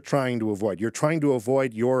what you're trying to avoid. You're trying to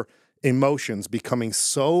avoid your emotions becoming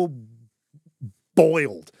so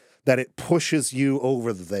boiled that it pushes you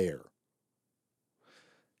over there.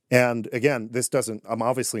 And again, I'm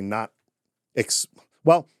obviously not,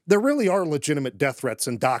 well, there really are legitimate death threats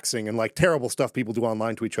and doxing and like terrible stuff people do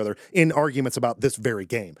online to each other in arguments about this very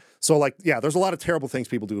game. So like, yeah, there's a lot of terrible things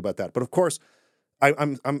people do about that. But of course,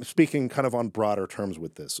 I'm speaking kind of on broader terms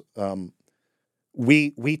with this.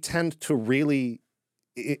 We tend to really,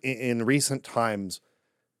 in recent times,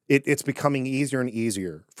 it's becoming easier and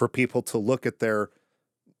easier for people to look at their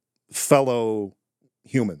fellow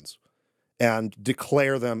humans and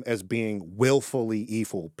declare them as being willfully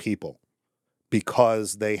evil people.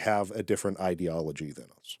 because they have a different ideology than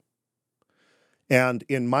us. And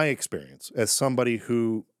in my experience, as somebody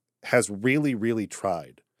who has really, really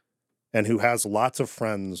tried and who has lots of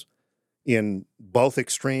friends in both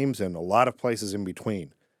extremes and a lot of places in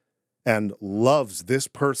between, and loves this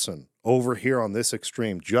person over here on this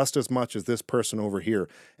extreme just as much as this person over here,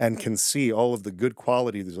 and can see all of the good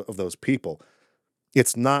qualities of those people,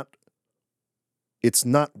 it's not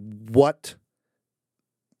what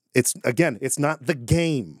it's not the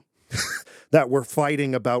game that we're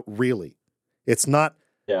fighting about, really. It's not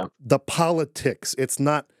the politics. It's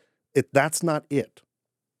not it. That's not it.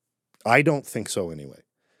 I don't think so anyway.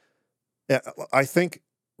 I think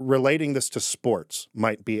relating this to sports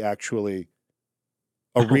might be actually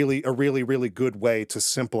a really, really good way to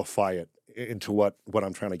simplify it into what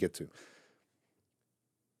I'm trying to get to.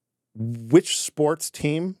 Which sports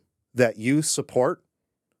team that you support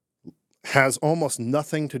has almost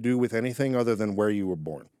nothing to do with anything other than where you were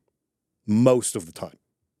born, most of the time.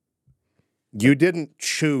 You didn't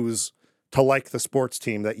choose to like the sports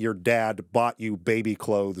team that your dad bought you baby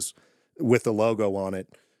clothes with the logo on it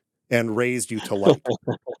and raised you to like.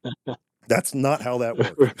 That's not how that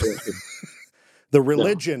works. The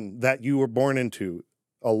religion that you were born into,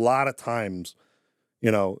 a lot of times,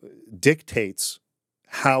 dictates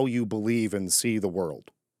how you believe and see the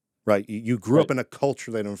world, right? You grew up in a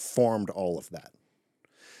culture that informed all of that.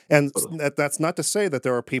 And that's not to say that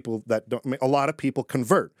there are people that don't. I mean, a lot of people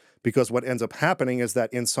convert, because what ends up happening is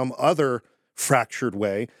that in some other fractured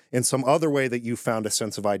way, in some other way that you found a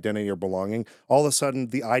sense of identity or belonging, all of a sudden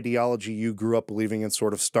the ideology you grew up believing in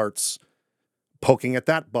sort of starts poking at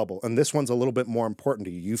that bubble. And this one's a little bit more important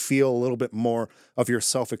to you. You feel a little bit more of your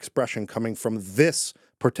self-expression coming from this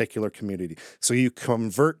particular community. So you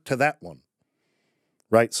convert to that one,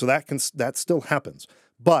 right? So that still happens.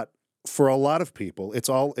 But for a lot of people, it's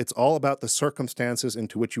all about the circumstances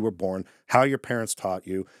into which you were born, how your parents taught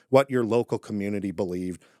you, what your local community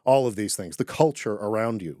believed, all of these things. The culture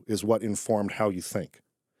around you is what informed how you think.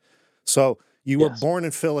 So you were born in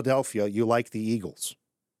Philadelphia, you like the Eagles.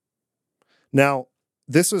 Now,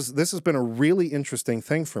 this has been a really interesting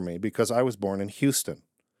thing for me because I was born in Houston.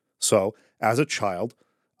 So as a child,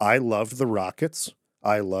 I loved the Rockets,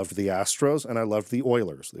 I loved the Astros, and I loved the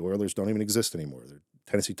Oilers. The Oilers don't even exist anymore. They're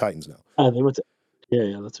Tennessee Titans now. They went to,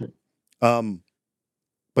 yeah, that's right.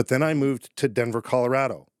 But then I moved to Denver,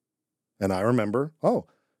 Colorado. And I remember,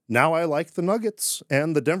 now I like the Nuggets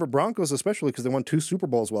and the Denver Broncos, especially because they won 2 Super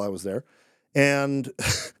Bowls while I was there. And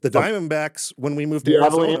the Diamondbacks, when we moved to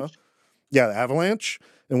Arizona. Avalanche. Yeah, the Avalanche.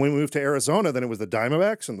 And when we moved to Arizona, then it was the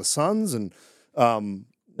Diamondbacks and the Suns and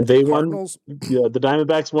they Cardinals. The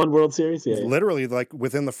Diamondbacks won World Series. Yeah, literally, like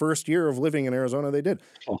within the first year of living in Arizona, they did.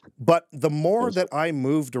 But the more that I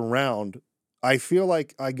moved around, I feel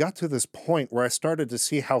like I got to this point where I started to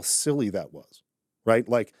see how silly that was, right?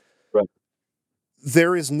 Like,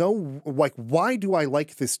 there is no, like, why do I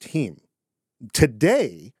like this team?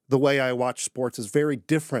 Today, the way I watch sports is very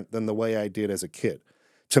different than the way I did as a kid.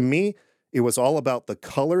 To me, it was all about the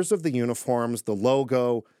colors of the uniforms, the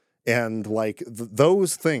logo, and like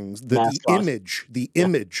those things, the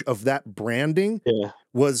image of that branding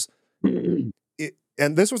was, and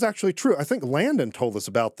this was actually true. I think Landon told us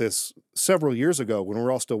about this several years ago when we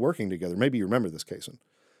were all still working together. Maybe you remember this, Kaysen,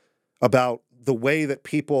 about the way that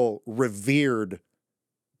people revered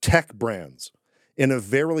tech brands in a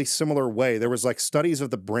very similar way. There was like studies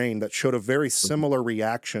of the brain that showed a very similar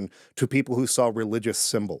reaction to people who saw religious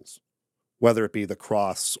symbols, whether it be the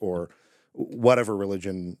cross or whatever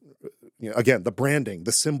religion. Again, the branding,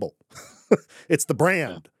 the symbol. It's the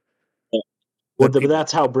brand. Well,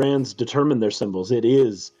 that's how brands determine their symbols. It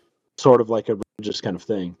is sort of like a religious kind of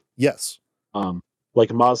thing. Yes.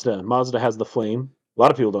 Like Mazda. Mazda has the flame. A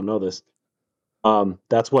lot of people don't know this.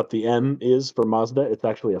 That's what the M is for Mazda. It's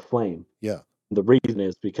actually a flame. Yeah. The reason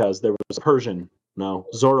is because there was a Persian,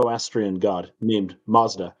 Zoroastrian god named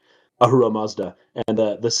Mazda, Ahura Mazda, and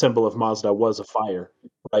the symbol of Mazda was a fire,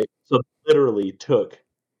 right? So they literally took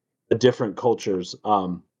a different culture's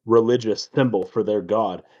religious symbol for their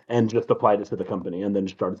god and just applied it to the company and then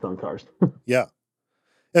started selling cars. Yeah.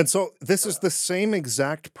 And so this is the same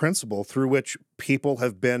exact principle through which people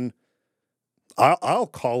have been, I'll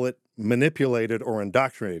call it, manipulated or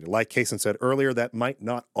indoctrinated. Like Kaysen said earlier, that might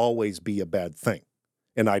not always be a bad thing.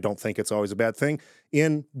 And I don't think it's always a bad thing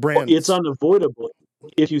in brands. It's unavoidable.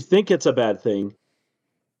 If you think it's a bad thing,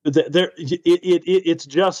 it's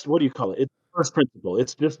just, what do you call it? It's first principle.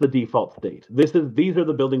 It's just the default state. These are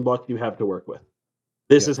the building blocks you have to work with.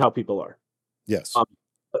 This is how people are. Yes.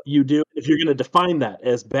 If you're going to define that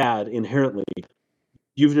as bad inherently,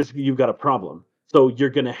 you've got a problem. So you're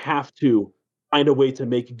going to have to find a way to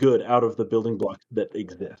make good out of the building blocks that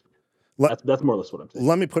exist. Let, That's more or less what I'm saying.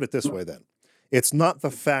 let me put it this way then. It's not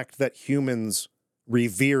the fact that humans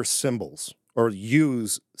revere symbols or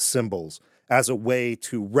use symbols as a way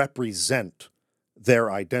to represent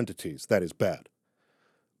their identities that is bad.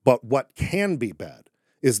 But what can be bad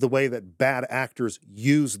is the way that bad actors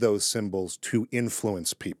use those symbols to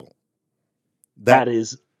influence people. That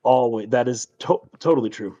is totally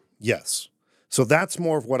true. Yes. So that's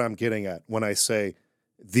more of what I'm getting at when I say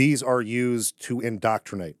these are used to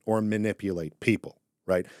indoctrinate or manipulate people,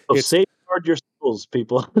 right? So safeguard your symbols,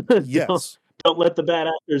 people. Yes. Don't let the bad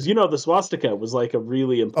actors. The swastika was like a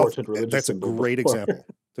really important religious That's a symbol great before. example.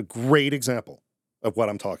 It's a great example of what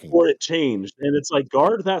I'm talking Or about. it changed, and it's like,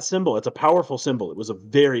 guard that symbol. It's a powerful symbol. It was a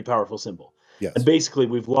very powerful symbol. Yes. And basically,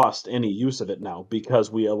 we've lost any use of it now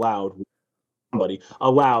because somebody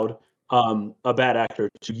allowed a bad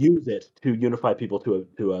actor to use it to unify people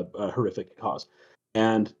to a horrific cause.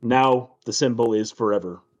 And now the symbol is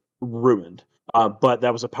forever ruined. But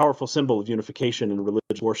that was a powerful symbol of unification and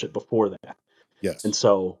religious worship before that. Yes. And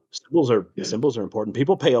so symbols are important.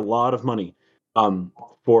 People pay a lot of money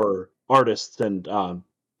for artists and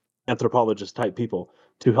anthropologist type people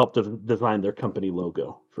to help design their company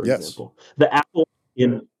logo, for Yes. example. The apple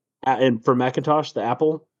and for Macintosh, the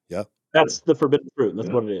apple, Yeah. that's the forbidden fruit, and that's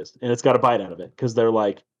what it is. And it's got a bite out of it because they're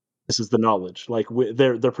like, this is the knowledge. Like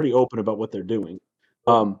they're pretty open about what they're doing.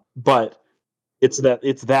 But that's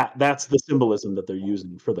the symbolism that they're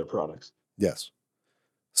using for their products. Yes.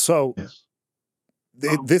 So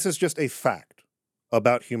this is just a fact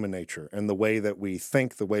about human nature and the way that we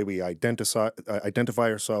think, the way we identify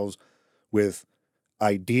ourselves with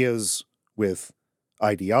ideas, with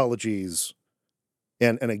ideologies.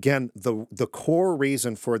 And again, the core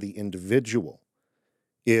reason for the individual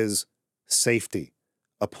is safety,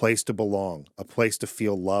 a place to belong, a place to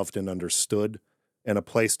feel loved and understood, and a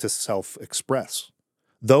place to self-express.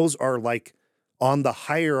 Those are like on the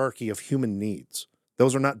hierarchy of human needs.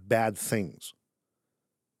 Those are not bad things.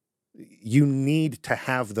 You need to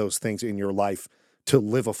have those things in your life to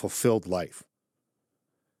live a fulfilled life.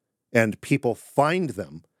 And people find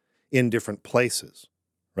them in different places,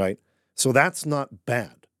 right? So that's not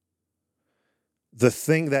bad. The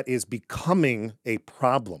thing that is becoming a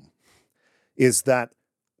problem is that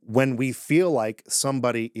when we feel like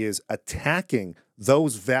somebody is attacking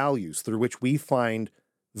those values through which we find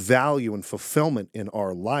value and fulfillment in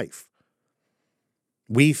our life,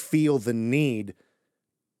 we feel the need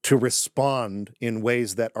to respond in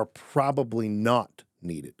ways that are probably not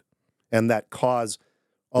needed and that cause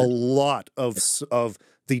a lot of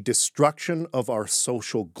the destruction of our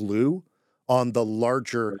social glue on the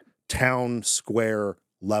larger town square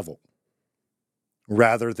level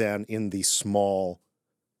rather than in the small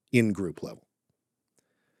in-group level.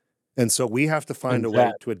 And so we have to find a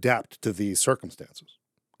way to adapt to these circumstances.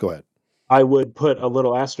 Go ahead. I would put a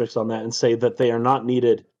little asterisk on that and say that they are not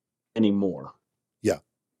needed anymore. Yeah.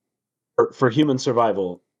 For human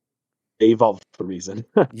survival, they evolved for a reason.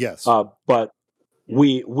 Yes. But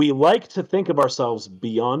we like to think of ourselves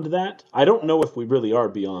beyond that. I don't know if we really are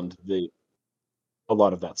beyond a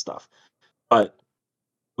lot of that stuff. But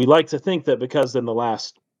we like to think that because in the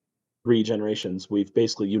last 3 generations, we've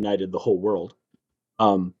basically united the whole world,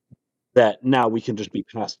 that now we can just be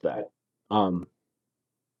past that.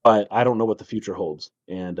 But I don't know what the future holds.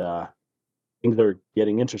 And things are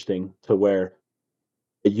getting interesting to where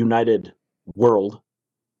a united world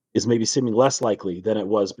is maybe seeming less likely than it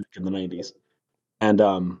was back in the 90s. And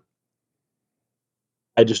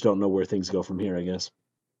I just don't know where things go from here, I guess.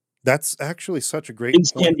 That's actually such a great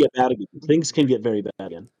Things point. can get bad again. Things can get very bad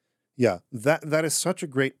again. Yeah, that is such a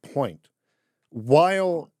great point.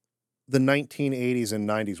 While the 1980s and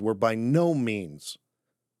 90s were by no means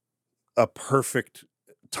a perfect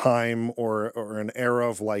time or an era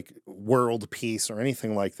of like world peace or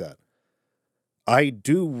anything like that, I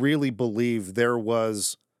do really believe there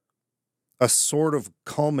was a sort of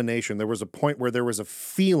culmination. There was a point where there was a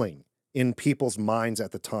feeling in people's minds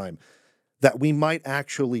at the time that we might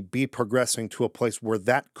actually be progressing to a place where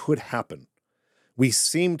that could happen. We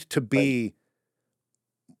seemed to be,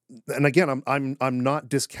 and again, I'm not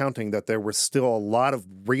discounting that there was still a lot of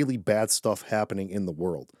really bad stuff happening in the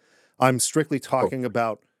world. I'm strictly talking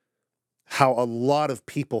about how a lot of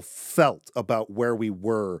people felt about where we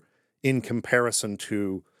were in comparison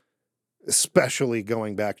to, especially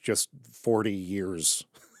going back just 40 years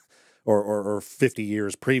or 50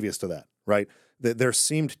 years previous to that, right? There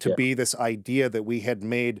seemed to be this idea that we had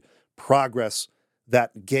made progress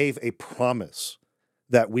that gave a promise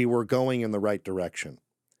that we were going in the right direction.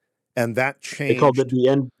 And that changed. They called it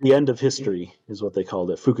the end of history is what they called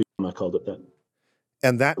it. Fukuyama called it that.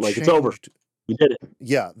 And that Like, it's over. changed. We did it.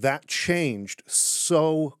 Yeah, that changed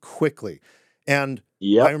so quickly. And I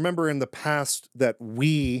Yep. remember in the past that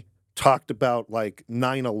we talked about like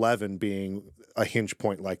 9/11 being a hinge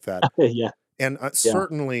point like that. Yeah. And Yeah.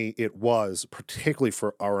 certainly it was, particularly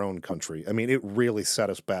for our own country. I mean, it really set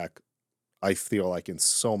us back, I feel like, in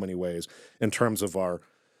so many ways, in terms of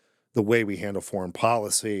the way we handle foreign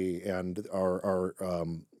policy and our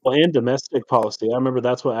Well, and domestic policy. I remember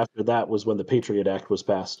that's what after that was when the Patriot Act was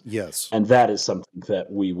passed, yes, and that is something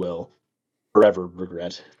that we will forever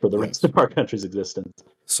regret for the rest yes. of our country's existence.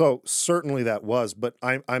 So certainly that was, but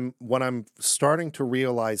I'm what I'm starting to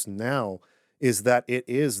realize now is that it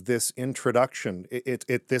is this introduction.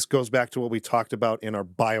 This goes back to what we talked about in our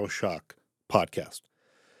BioShock podcast,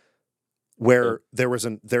 Yeah. where there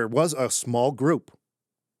was a small group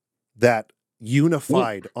that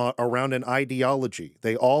unified around an ideology.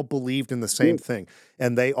 They all believed in the same thing,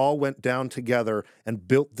 and they all went down together and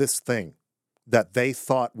built this thing that they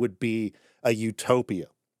thought would be a utopia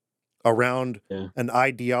around Yeah. an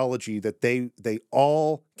ideology that they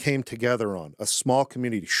all came together on. A small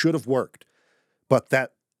community should have worked, but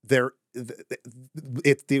that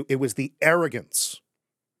it was the arrogance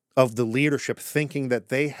of the leadership thinking that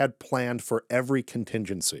they had planned for every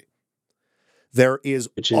contingency. There is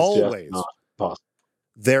Which is just always not possible.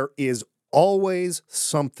 there is always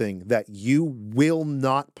something that you will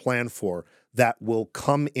not plan for that will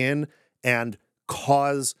come in and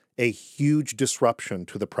cause a huge disruption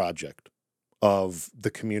to the project of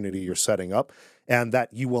the community you're setting up, and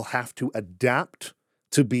that you will have to adapt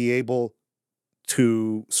to be able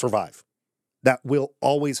to survive. That will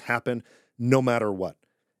always happen no matter what.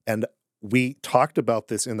 And we talked about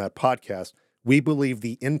this in that podcast. We believe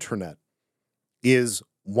the internet is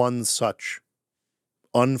one such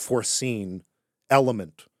unforeseen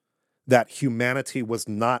element that humanity was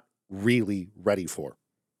not really ready for,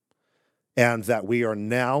 and that we are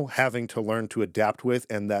now having to learn to adapt with,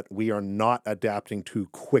 and that we are not adapting to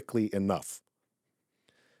quickly enough.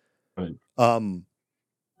 Right. Um,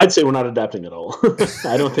 I'd say we're not adapting at all.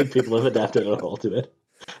 I don't think people have adapted at all to it.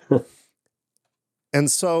 and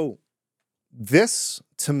so this,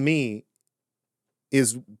 to me,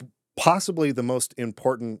 is possibly the most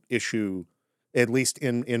important issue, at least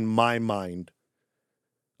in my mind,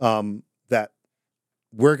 that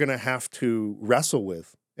we're going to have to wrestle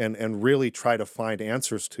with and really try to find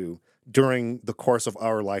answers to during the course of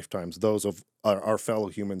our lifetimes, those of our fellow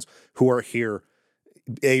humans who are here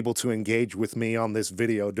able to engage with me on this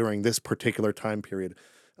video during this particular time period.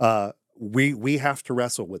 We have to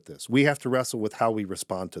wrestle with this. We have to wrestle with how we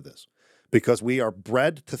respond to this, because we are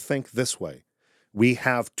bred to think this way. We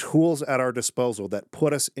have tools at our disposal that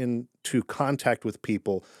put us into contact with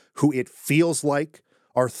people who it feels like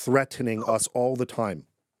are threatening us all the time,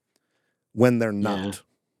 when they're not. Yeah.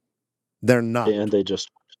 They're not. And they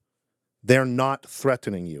just They're not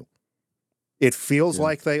threatening you. It feels Yeah.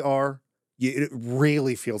 like they are. It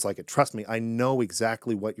really feels like it. Trust me, I know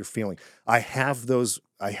exactly what you're feeling. I have those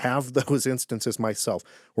instances myself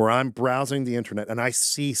where I'm browsing the internet and I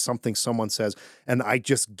see something someone says and I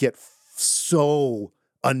just get so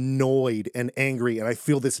annoyed and angry, and I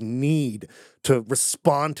feel this need to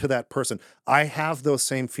respond to that person. I have those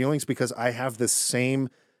same feelings because I have the same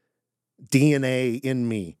DNA in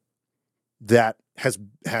me that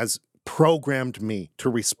has programmed me to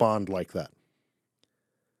respond like that.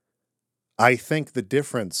 I think the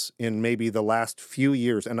difference in maybe the last few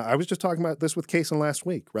years, and I was just talking about this with Kaysen last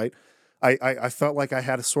week, right? I felt like I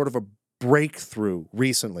had a sort of a breakthrough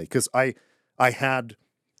recently, because I had,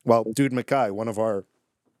 well, Dude McKay, one of our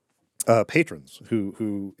patrons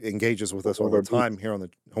who engages with us all the time here on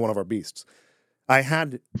one of our beasts. I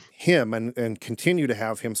had him and continue to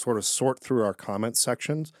have him sort of sort through our comment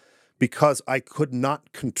sections, because I could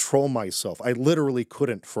not control myself. I literally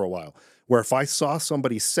couldn't for a while, where if I saw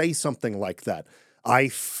somebody say something like that, I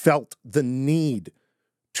felt the need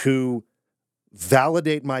to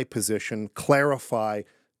validate my position, clarify,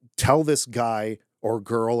 tell this guy or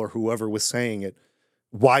girl or whoever was saying it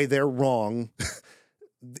why they're wrong.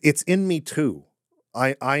 It's in me too.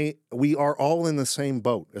 We are all in the same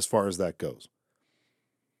boat as far as that goes.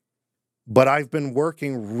 But I've been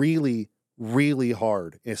working really, really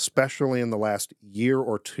hard, especially in the last year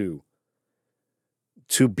or two,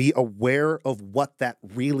 to be aware of what that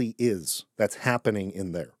really is that's happening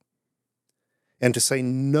in there. And to say,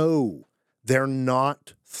 no, they're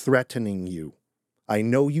not threatening you. I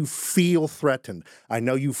know you feel threatened. I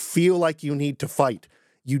know you feel like you need to fight.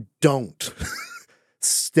 You don't.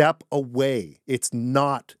 Step away. It's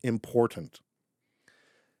not important.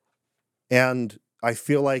 And I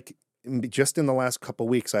feel like just in the last couple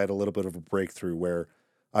weeks, I had a little bit of a breakthrough where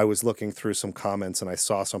I was looking through some comments and I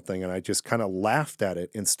saw something and I just kind of laughed at it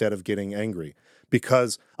instead of getting angry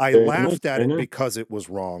because I Very nice, laughed at very it nice. because it was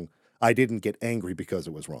wrong. I didn't get angry because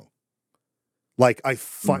it was wrong. Like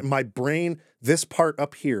my brain, this part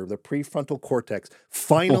up here, the prefrontal cortex,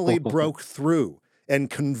 finally broke through and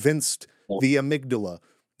convinced the amygdala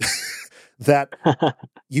that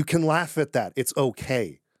you can laugh at that. It's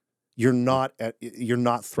okay. You're not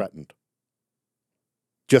threatened.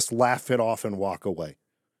 Just laugh it off and walk away.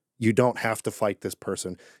 You don't have to fight this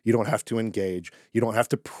person. You don't have to engage. You don't have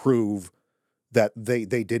to prove that they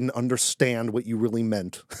didn't understand what you really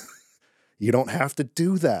meant. You don't have to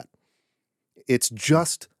do that. It's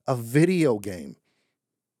just a video game.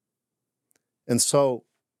 And so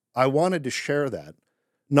I wanted to share that,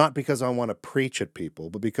 not because I want to preach at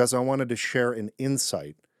people, but because I wanted to share an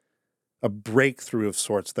insight, a breakthrough of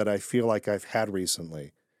sorts that I feel like I've had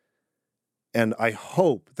recently. And I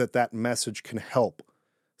hope that that message can help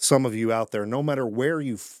some of you out there, no matter where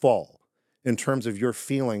you fall in terms of your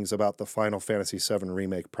feelings about the Final Fantasy VII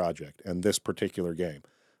Remake project and this particular game,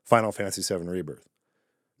 Final Fantasy VII Rebirth.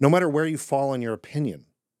 No matter where you fall in your opinion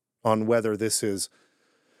on whether this is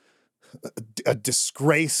a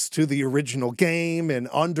disgrace to the original game and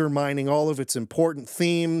undermining all of its important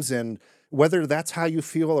themes, and whether that's how you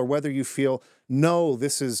feel or whether you feel, no,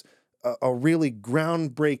 this is a really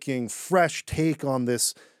groundbreaking, fresh take on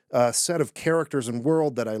this set of characters and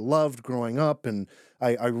world that I loved growing up, and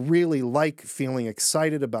I really like feeling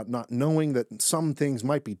excited about not knowing that some things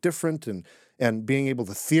might be different, and being able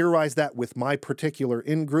to theorize that with my particular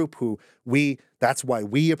in-group that's why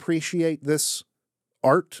we appreciate this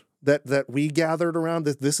art that we gathered around.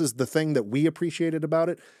 This is the thing that we appreciated about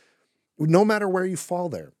it. No matter where you fall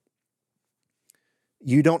there,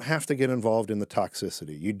 you don't have to get involved in the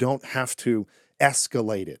toxicity. You don't have to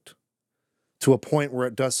escalate it to a point where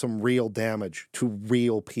it does some real damage to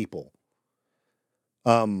real people.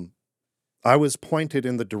 I was pointed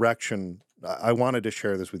in the direction. I wanted to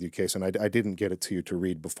share this with you, Case, and I didn't get it to you to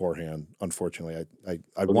read beforehand. Unfortunately,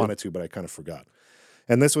 I wanted to, but I kind of forgot.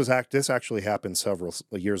 And this actually happened several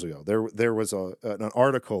years ago. There was an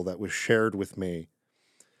article that was shared with me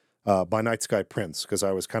by Night Sky Prince, because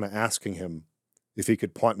I was kind of asking him if he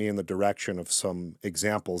could point me in the direction of some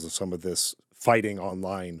examples of some of this fighting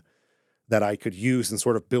online that I could use in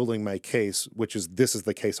sort of building my case, this is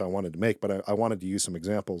the case I wanted to make, but I wanted to use some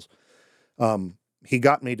examples. He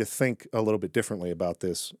got me to think a little bit differently about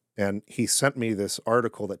this, and he sent me this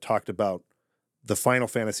article that talked about the Final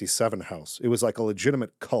Fantasy VII house. It was like a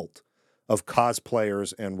legitimate cult of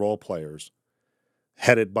cosplayers and role players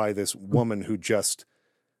headed by this woman who just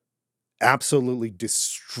absolutely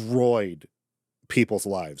destroyed people's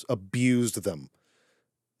lives, abused them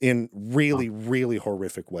in really, really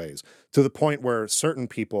horrific ways, to the point where certain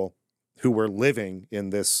people who were living in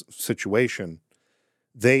this situation,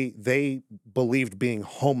 they believed being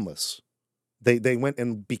homeless. They went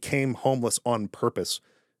and became homeless on purpose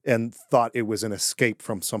and thought it was an escape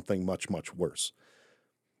from something much, much worse.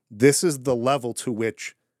 This is the level to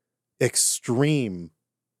which extreme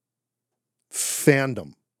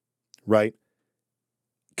fandom, right,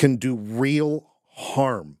 can do real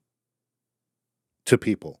harm to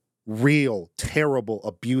people, real, terrible,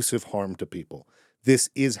 abusive harm to people. This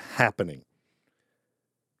is happening.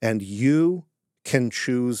 And you can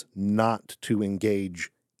choose not to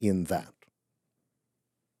engage in that.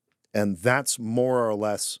 And that's more or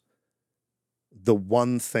less the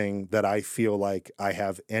one thing that I feel like I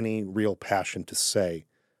have any real passion to say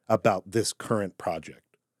about this current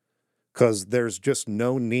project. Because there's just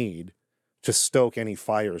no need to stoke any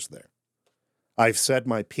fires there. I've said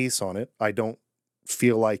my piece on it. I don't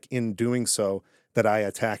feel like in doing so that I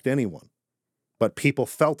attacked anyone. But people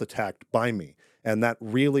felt attacked by me. And that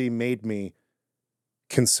really made me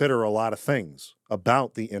consider a lot of things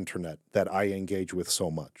about the internet that I engage with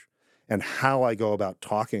so much, and how I go about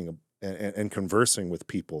talking and conversing with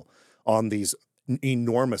people on these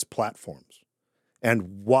enormous platforms,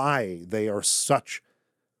 and why they are such,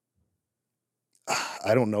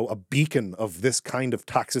 I don't know, a beacon of this kind of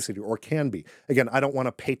toxicity, or can be. Again, I don't want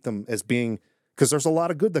to paint them as being, because there's a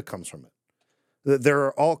lot of good that comes from it. There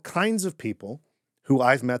are all kinds of people who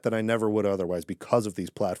I've met that I never would otherwise because of these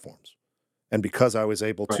platforms. And because I was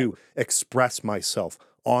able to express myself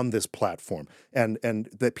on this platform, and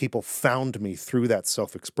that people found me through that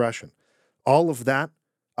self-expression. All of that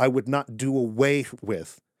I would not do away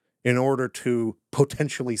with in order to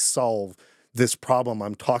potentially solve this problem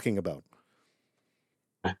I'm talking about.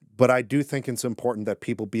 But I do think it's important that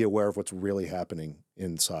people be aware of what's really happening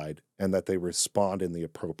inside and that they respond in the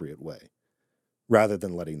appropriate way. rather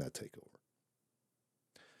than letting that take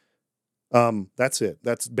over. That's it.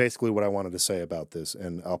 That's basically what I wanted to say about this,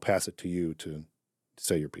 and I'll pass it to you to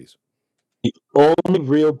say your piece. The only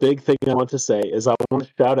real big thing I want to say is I want to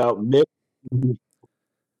shout out Mick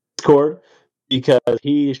Discord because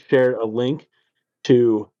he shared a link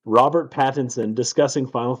to Robert Pattinson discussing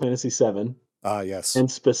Final Fantasy VII Yes. and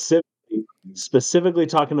specifically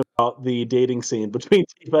talking about the dating scene between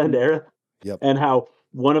Tifa and Aerith, Yep. and how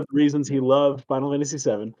one of the reasons he loved Final Fantasy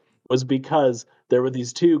VII was because there were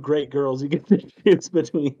these two great girls you get to choose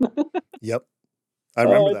between. Yep. I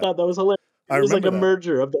remember I that. thought that was hilarious. I It was like remember a that.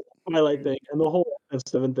 merger of the Twilight thing and the whole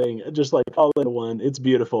F7 thing, just like all into one. It's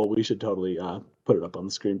beautiful. We should totally put it up on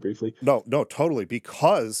the screen briefly. No, totally.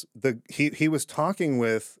 Because he was talking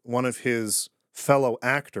with one of his fellow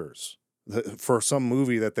actors for some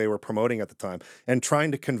movie that they were promoting at the time, and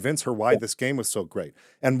trying to convince her why this game was so great.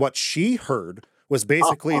 And what she heard was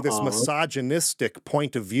basically this misogynistic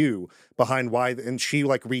point of view behind why, and she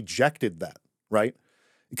like rejected that, right?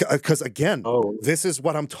 Because again, this is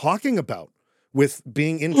what I'm talking about with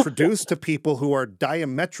being introduced to people who are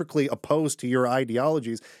diametrically opposed to your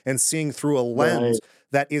ideologies and seeing through a lens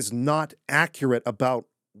that is not accurate about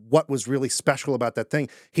what was really special about that thing.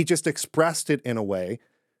 He just expressed it in a way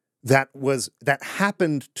that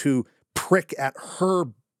happened to prick at her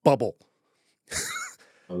bubble.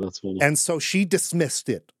 That's funny. And so she dismissed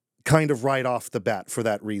it kind of right off the bat for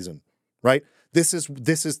that reason, right? This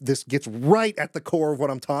gets right at the core of what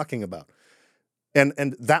I'm talking about.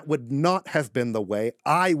 And that would not have been the way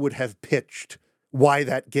I would have pitched why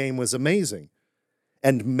that game was amazing.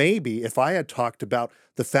 And maybe if I had talked about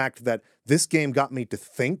the fact that this game got me to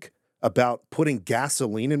think about putting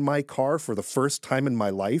gasoline in my car for the first time in my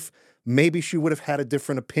life, maybe she would have had a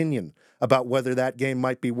different opinion about whether that game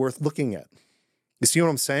might be worth looking at. You see what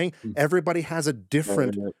I'm saying? Everybody has a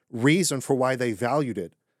different reason for why they valued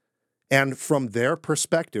it. And from their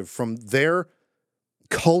perspective, from their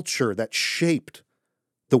culture that shaped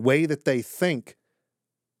the way that they think,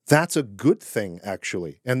 that's a good thing,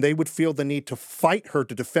 actually. And they would feel the need to fight her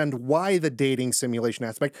to defend why the dating simulation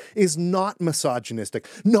aspect is not misogynistic.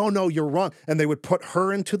 No, you're wrong. And they would put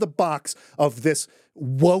her into the box of this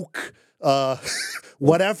woke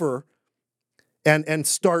whatever and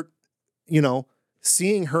start,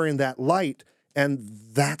 seeing her in that light. And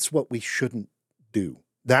that's what we shouldn't do.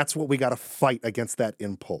 That's what we got to fight against, that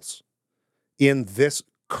impulse. In this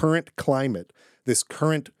current climate, this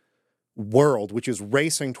current world, which is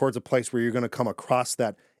racing towards a place where you're going to come across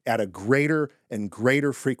that at a greater and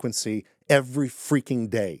greater frequency every freaking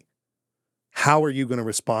day. How are you going to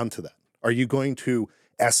respond to that? Are you going to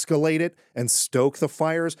escalate it and stoke the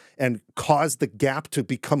fires and cause the gap to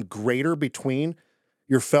become greater between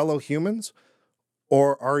your fellow humans?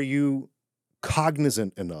 Or are you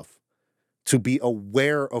cognizant enough to be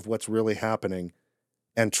aware of what's really happening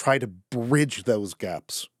and try to bridge those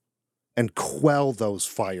gaps and quell those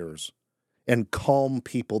fires and calm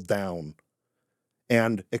people down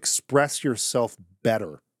and express yourself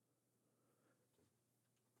better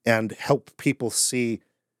and help people see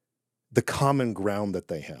the common ground that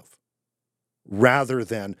they have, rather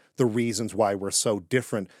than the reasons why we're so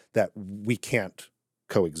different that we can't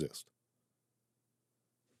coexist?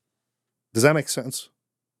 Does that make sense?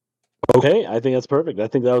 Okay, I think that's perfect. I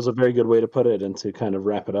think that was a very good way to put it and to kind of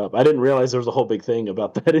wrap it up. I didn't realize there was a whole big thing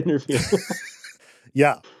about that interview.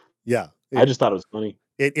 Yeah. I just thought it was funny.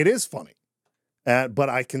 It is funny. But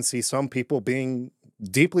I can see some people being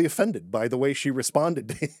deeply offended by the way she responded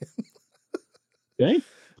to him.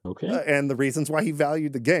 Okay. And the reasons why he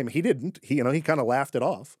valued the game. He didn't. He kind of laughed it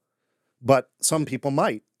off. But some people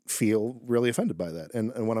might feel really offended by that.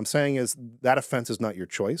 And what I'm saying is that offense is not your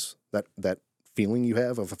choice. That feeling you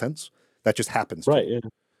have of offense, that just happens. Right, yeah.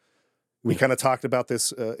 We kind of talked about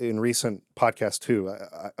this in recent podcasts too.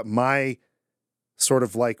 My sort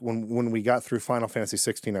of like when we got through Final Fantasy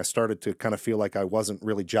 16, I started to kind of feel like I wasn't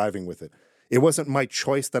really jiving with it. It wasn't my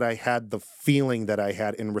choice that I had the feeling that I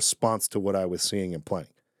had in response to what I was seeing and playing.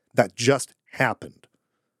 That just happened.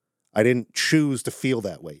 I didn't choose to feel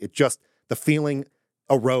that way. The feeling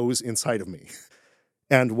arose inside of me.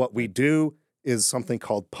 And what we do is something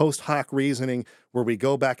called post hoc reasoning, where we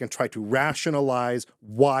go back and try to rationalize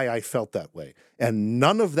why I felt that way. And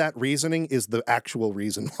none of that reasoning is the actual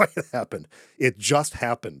reason why it happened. It just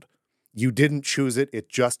happened. You didn't choose it. It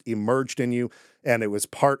just emerged in you. And it was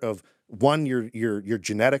part of, one, your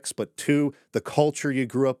genetics, but two, the culture you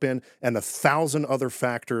grew up in, and 1,000 other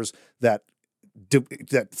factors that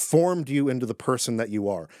formed you into the person that you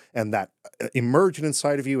are, and that emerged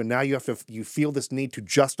inside of you. And now you feel this need to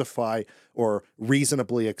justify or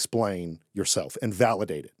reasonably explain yourself and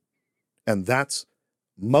validate it. And that's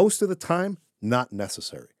most of the time not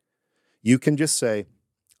necessary. You can just say,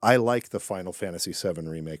 I like the Final Fantasy VII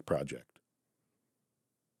Remake project.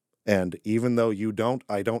 And even though you don't,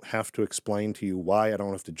 I don't have to explain to you why. I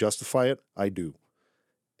don't have to justify it. I do.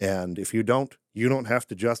 And if you don't have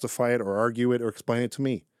to justify it or argue it or explain it to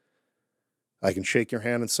me. I can shake your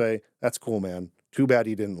hand and say, that's cool, man. Too bad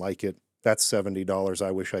you didn't like it. That's $70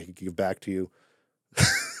 I wish I could give back to you.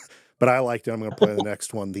 But I liked it. I'm going to play the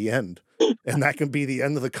next one, the end. And that can be the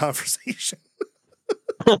end of the conversation.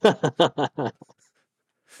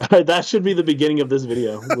 That should be the beginning of this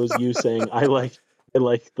video, was you saying, I like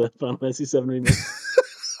the Final Fantasy VII Remake.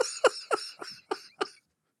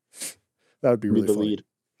 That would be really the funny. lead.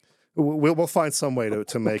 We'll find some way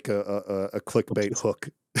to make a clickbait hook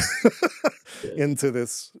into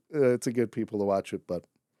this to get people to watch it. But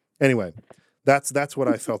anyway, that's what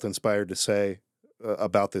I felt inspired to say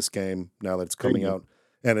about this game now that it's coming out.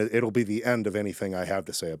 And it'll be the end of anything I have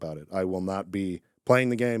to say about it. I will not be playing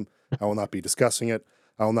the game. I will not be discussing it.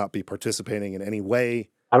 I will not be participating in any way.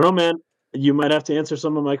 I don't know, man. You might have to answer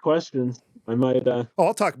some of my questions. I might.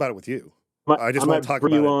 I'll talk about it with you. I just won't talk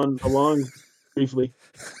bring about you it. on along briefly.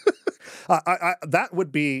 That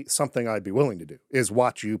would be something I'd be willing to do, is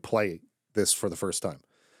watch you play this for the first time.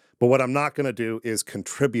 But what I'm not going to do is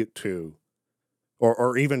contribute to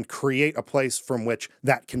or even create a place from which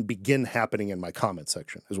that can begin happening in my comment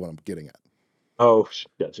section, is what I'm getting at. Oh,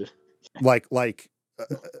 gotcha.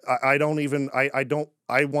 I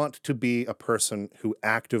want to be a person who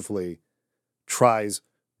actively tries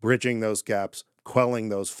bridging those gaps, quelling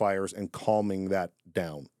those fires, and calming that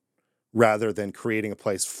down, rather than creating a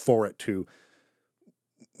place for it to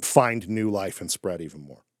find new life and spread even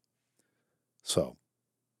more. So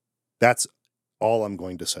that's all I'm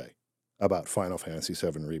going to say about Final Fantasy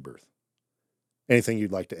VII Rebirth. Anything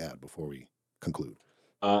you'd like to add before we conclude?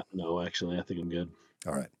 No, actually, I think I'm good.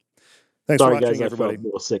 All right. Thanks Sorry, for watching, guys, everybody. I felt a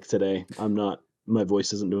little sick today. My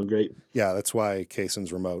voice isn't doing great. Yeah, that's why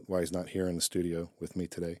Kaysen's remote, why he's not here in the studio with me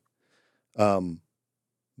today.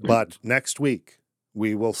 But next week,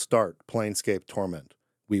 we will start Planescape Torment.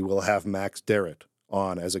 We will have Max Derritt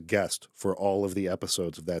on as a guest for all of the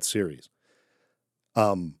episodes of that series.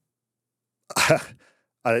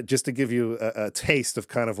 Just to give you a taste of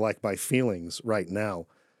kind of like my feelings right now,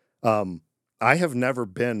 I have never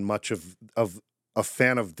been much of a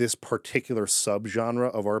fan of this particular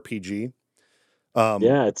subgenre of RPG.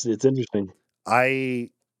 Yeah, it's interesting.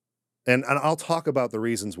 And I'll talk about the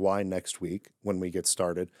reasons why next week when we get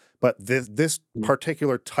started. But this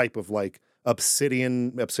particular type of like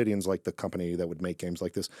Obsidian's like the company that would make games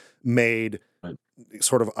like this, made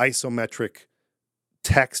sort of isometric,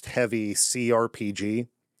 text-heavy CRPG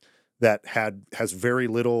that has very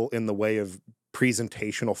little in the way of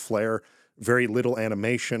presentational flair, very little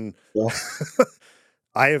animation. Yeah.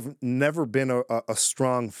 I have never been a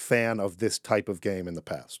strong fan of this type of game in the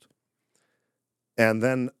past. And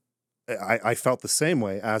then I felt the same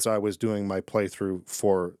way as I was doing my playthrough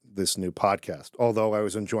for this new podcast, although I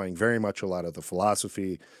was enjoying very much a lot of the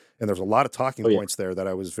philosophy, and there's a lot of talking points there that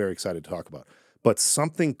I was very excited to talk about. But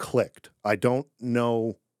something clicked. I don't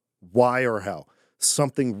know why or how.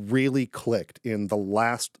 Something really clicked in the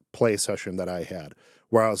last play session that I had,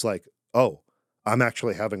 where I was like, oh, I'm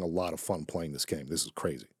actually having a lot of fun playing this game. This is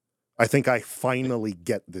crazy. I think I finally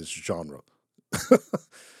get this genre.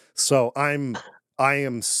 So I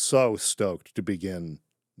am so stoked to begin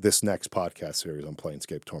this next podcast series on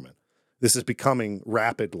Planescape Torment. This is becoming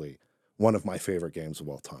rapidly one of my favorite games of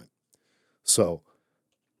all time. So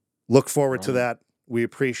look forward to that. We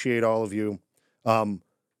appreciate all of you.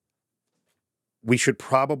 We should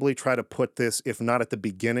probably try to put this, if not at the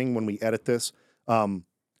beginning when we edit this,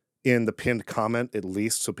 in the pinned comment at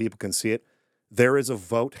least, so people can see it. There is a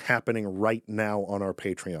vote happening right now on our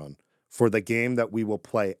Patreon for the game that we will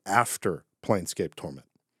play after Planescape Torment.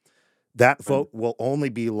 That vote will only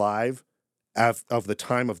be live of the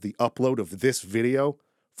time of the upload of this video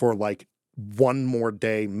for like one more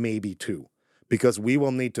day, maybe two, because we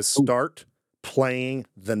will need to start playing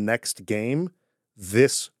the next game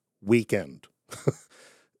this weekend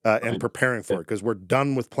and preparing for it, because we're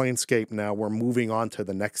done with Planescape now. We're moving on to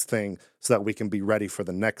the next thing so that we can be ready for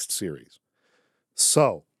the next series.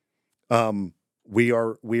 So we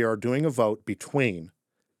are doing a vote between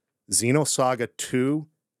Xenosaga 2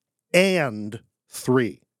 and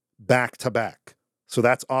 3 back to back. So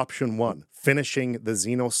that's option 1, finishing the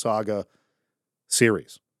Xenosaga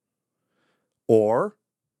series. Or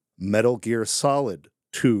Metal Gear Solid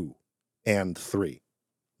 2 and 3.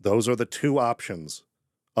 Those are the two options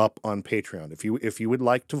up on Patreon. If you would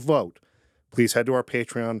like to vote, please head to our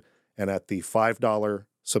Patreon, and at the $5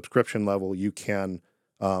 subscription level, you can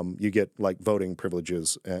you get like voting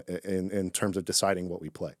privileges in terms of deciding what we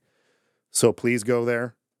play. So please go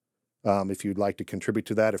there if you'd like to contribute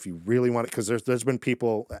to that. If you really want it, because there's been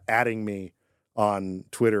people adding me on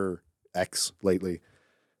Twitter X lately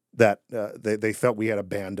that they felt we had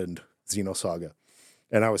abandoned Xenosaga,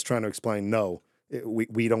 and I was trying to explain, no,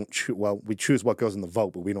 we don't choose. Well, we choose what goes in the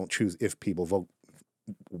vote, but we don't choose if people vote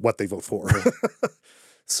what they vote for.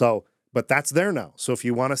 So, but that's there now. So if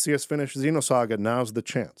you want to see us finish Xenosaga, now's the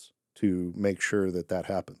chance to make sure that that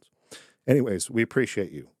happens. Anyways, we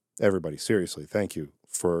appreciate you, everybody. Seriously, thank you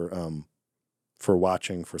for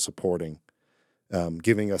watching, for supporting,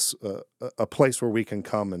 giving us a place where we can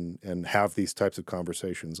come and have these types of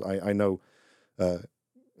conversations. I know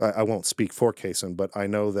I won't speak for Kaysen, but I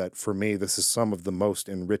know that for me, this is some of the most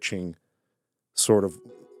enriching sort of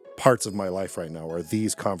parts of my life right now are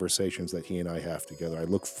these conversations that he and I have together. I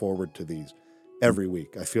look forward to these every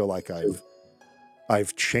week. I feel like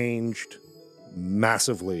I've changed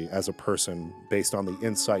massively as a person based on the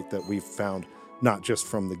insight that we've found, not just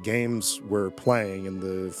from the games we're playing and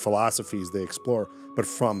the philosophies they explore, but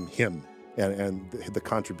from him and the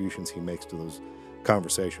contributions he makes to those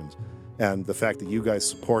conversations. And the fact that you guys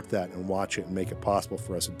support that and watch it and make it possible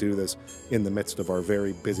for us to do this in the midst of our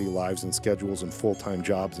very busy lives and schedules and full-time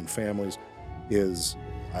jobs and families is,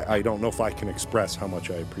 I don't know if I can express how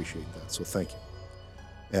much I appreciate that. So thank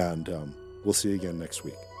you. And we'll see you again next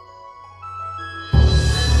week.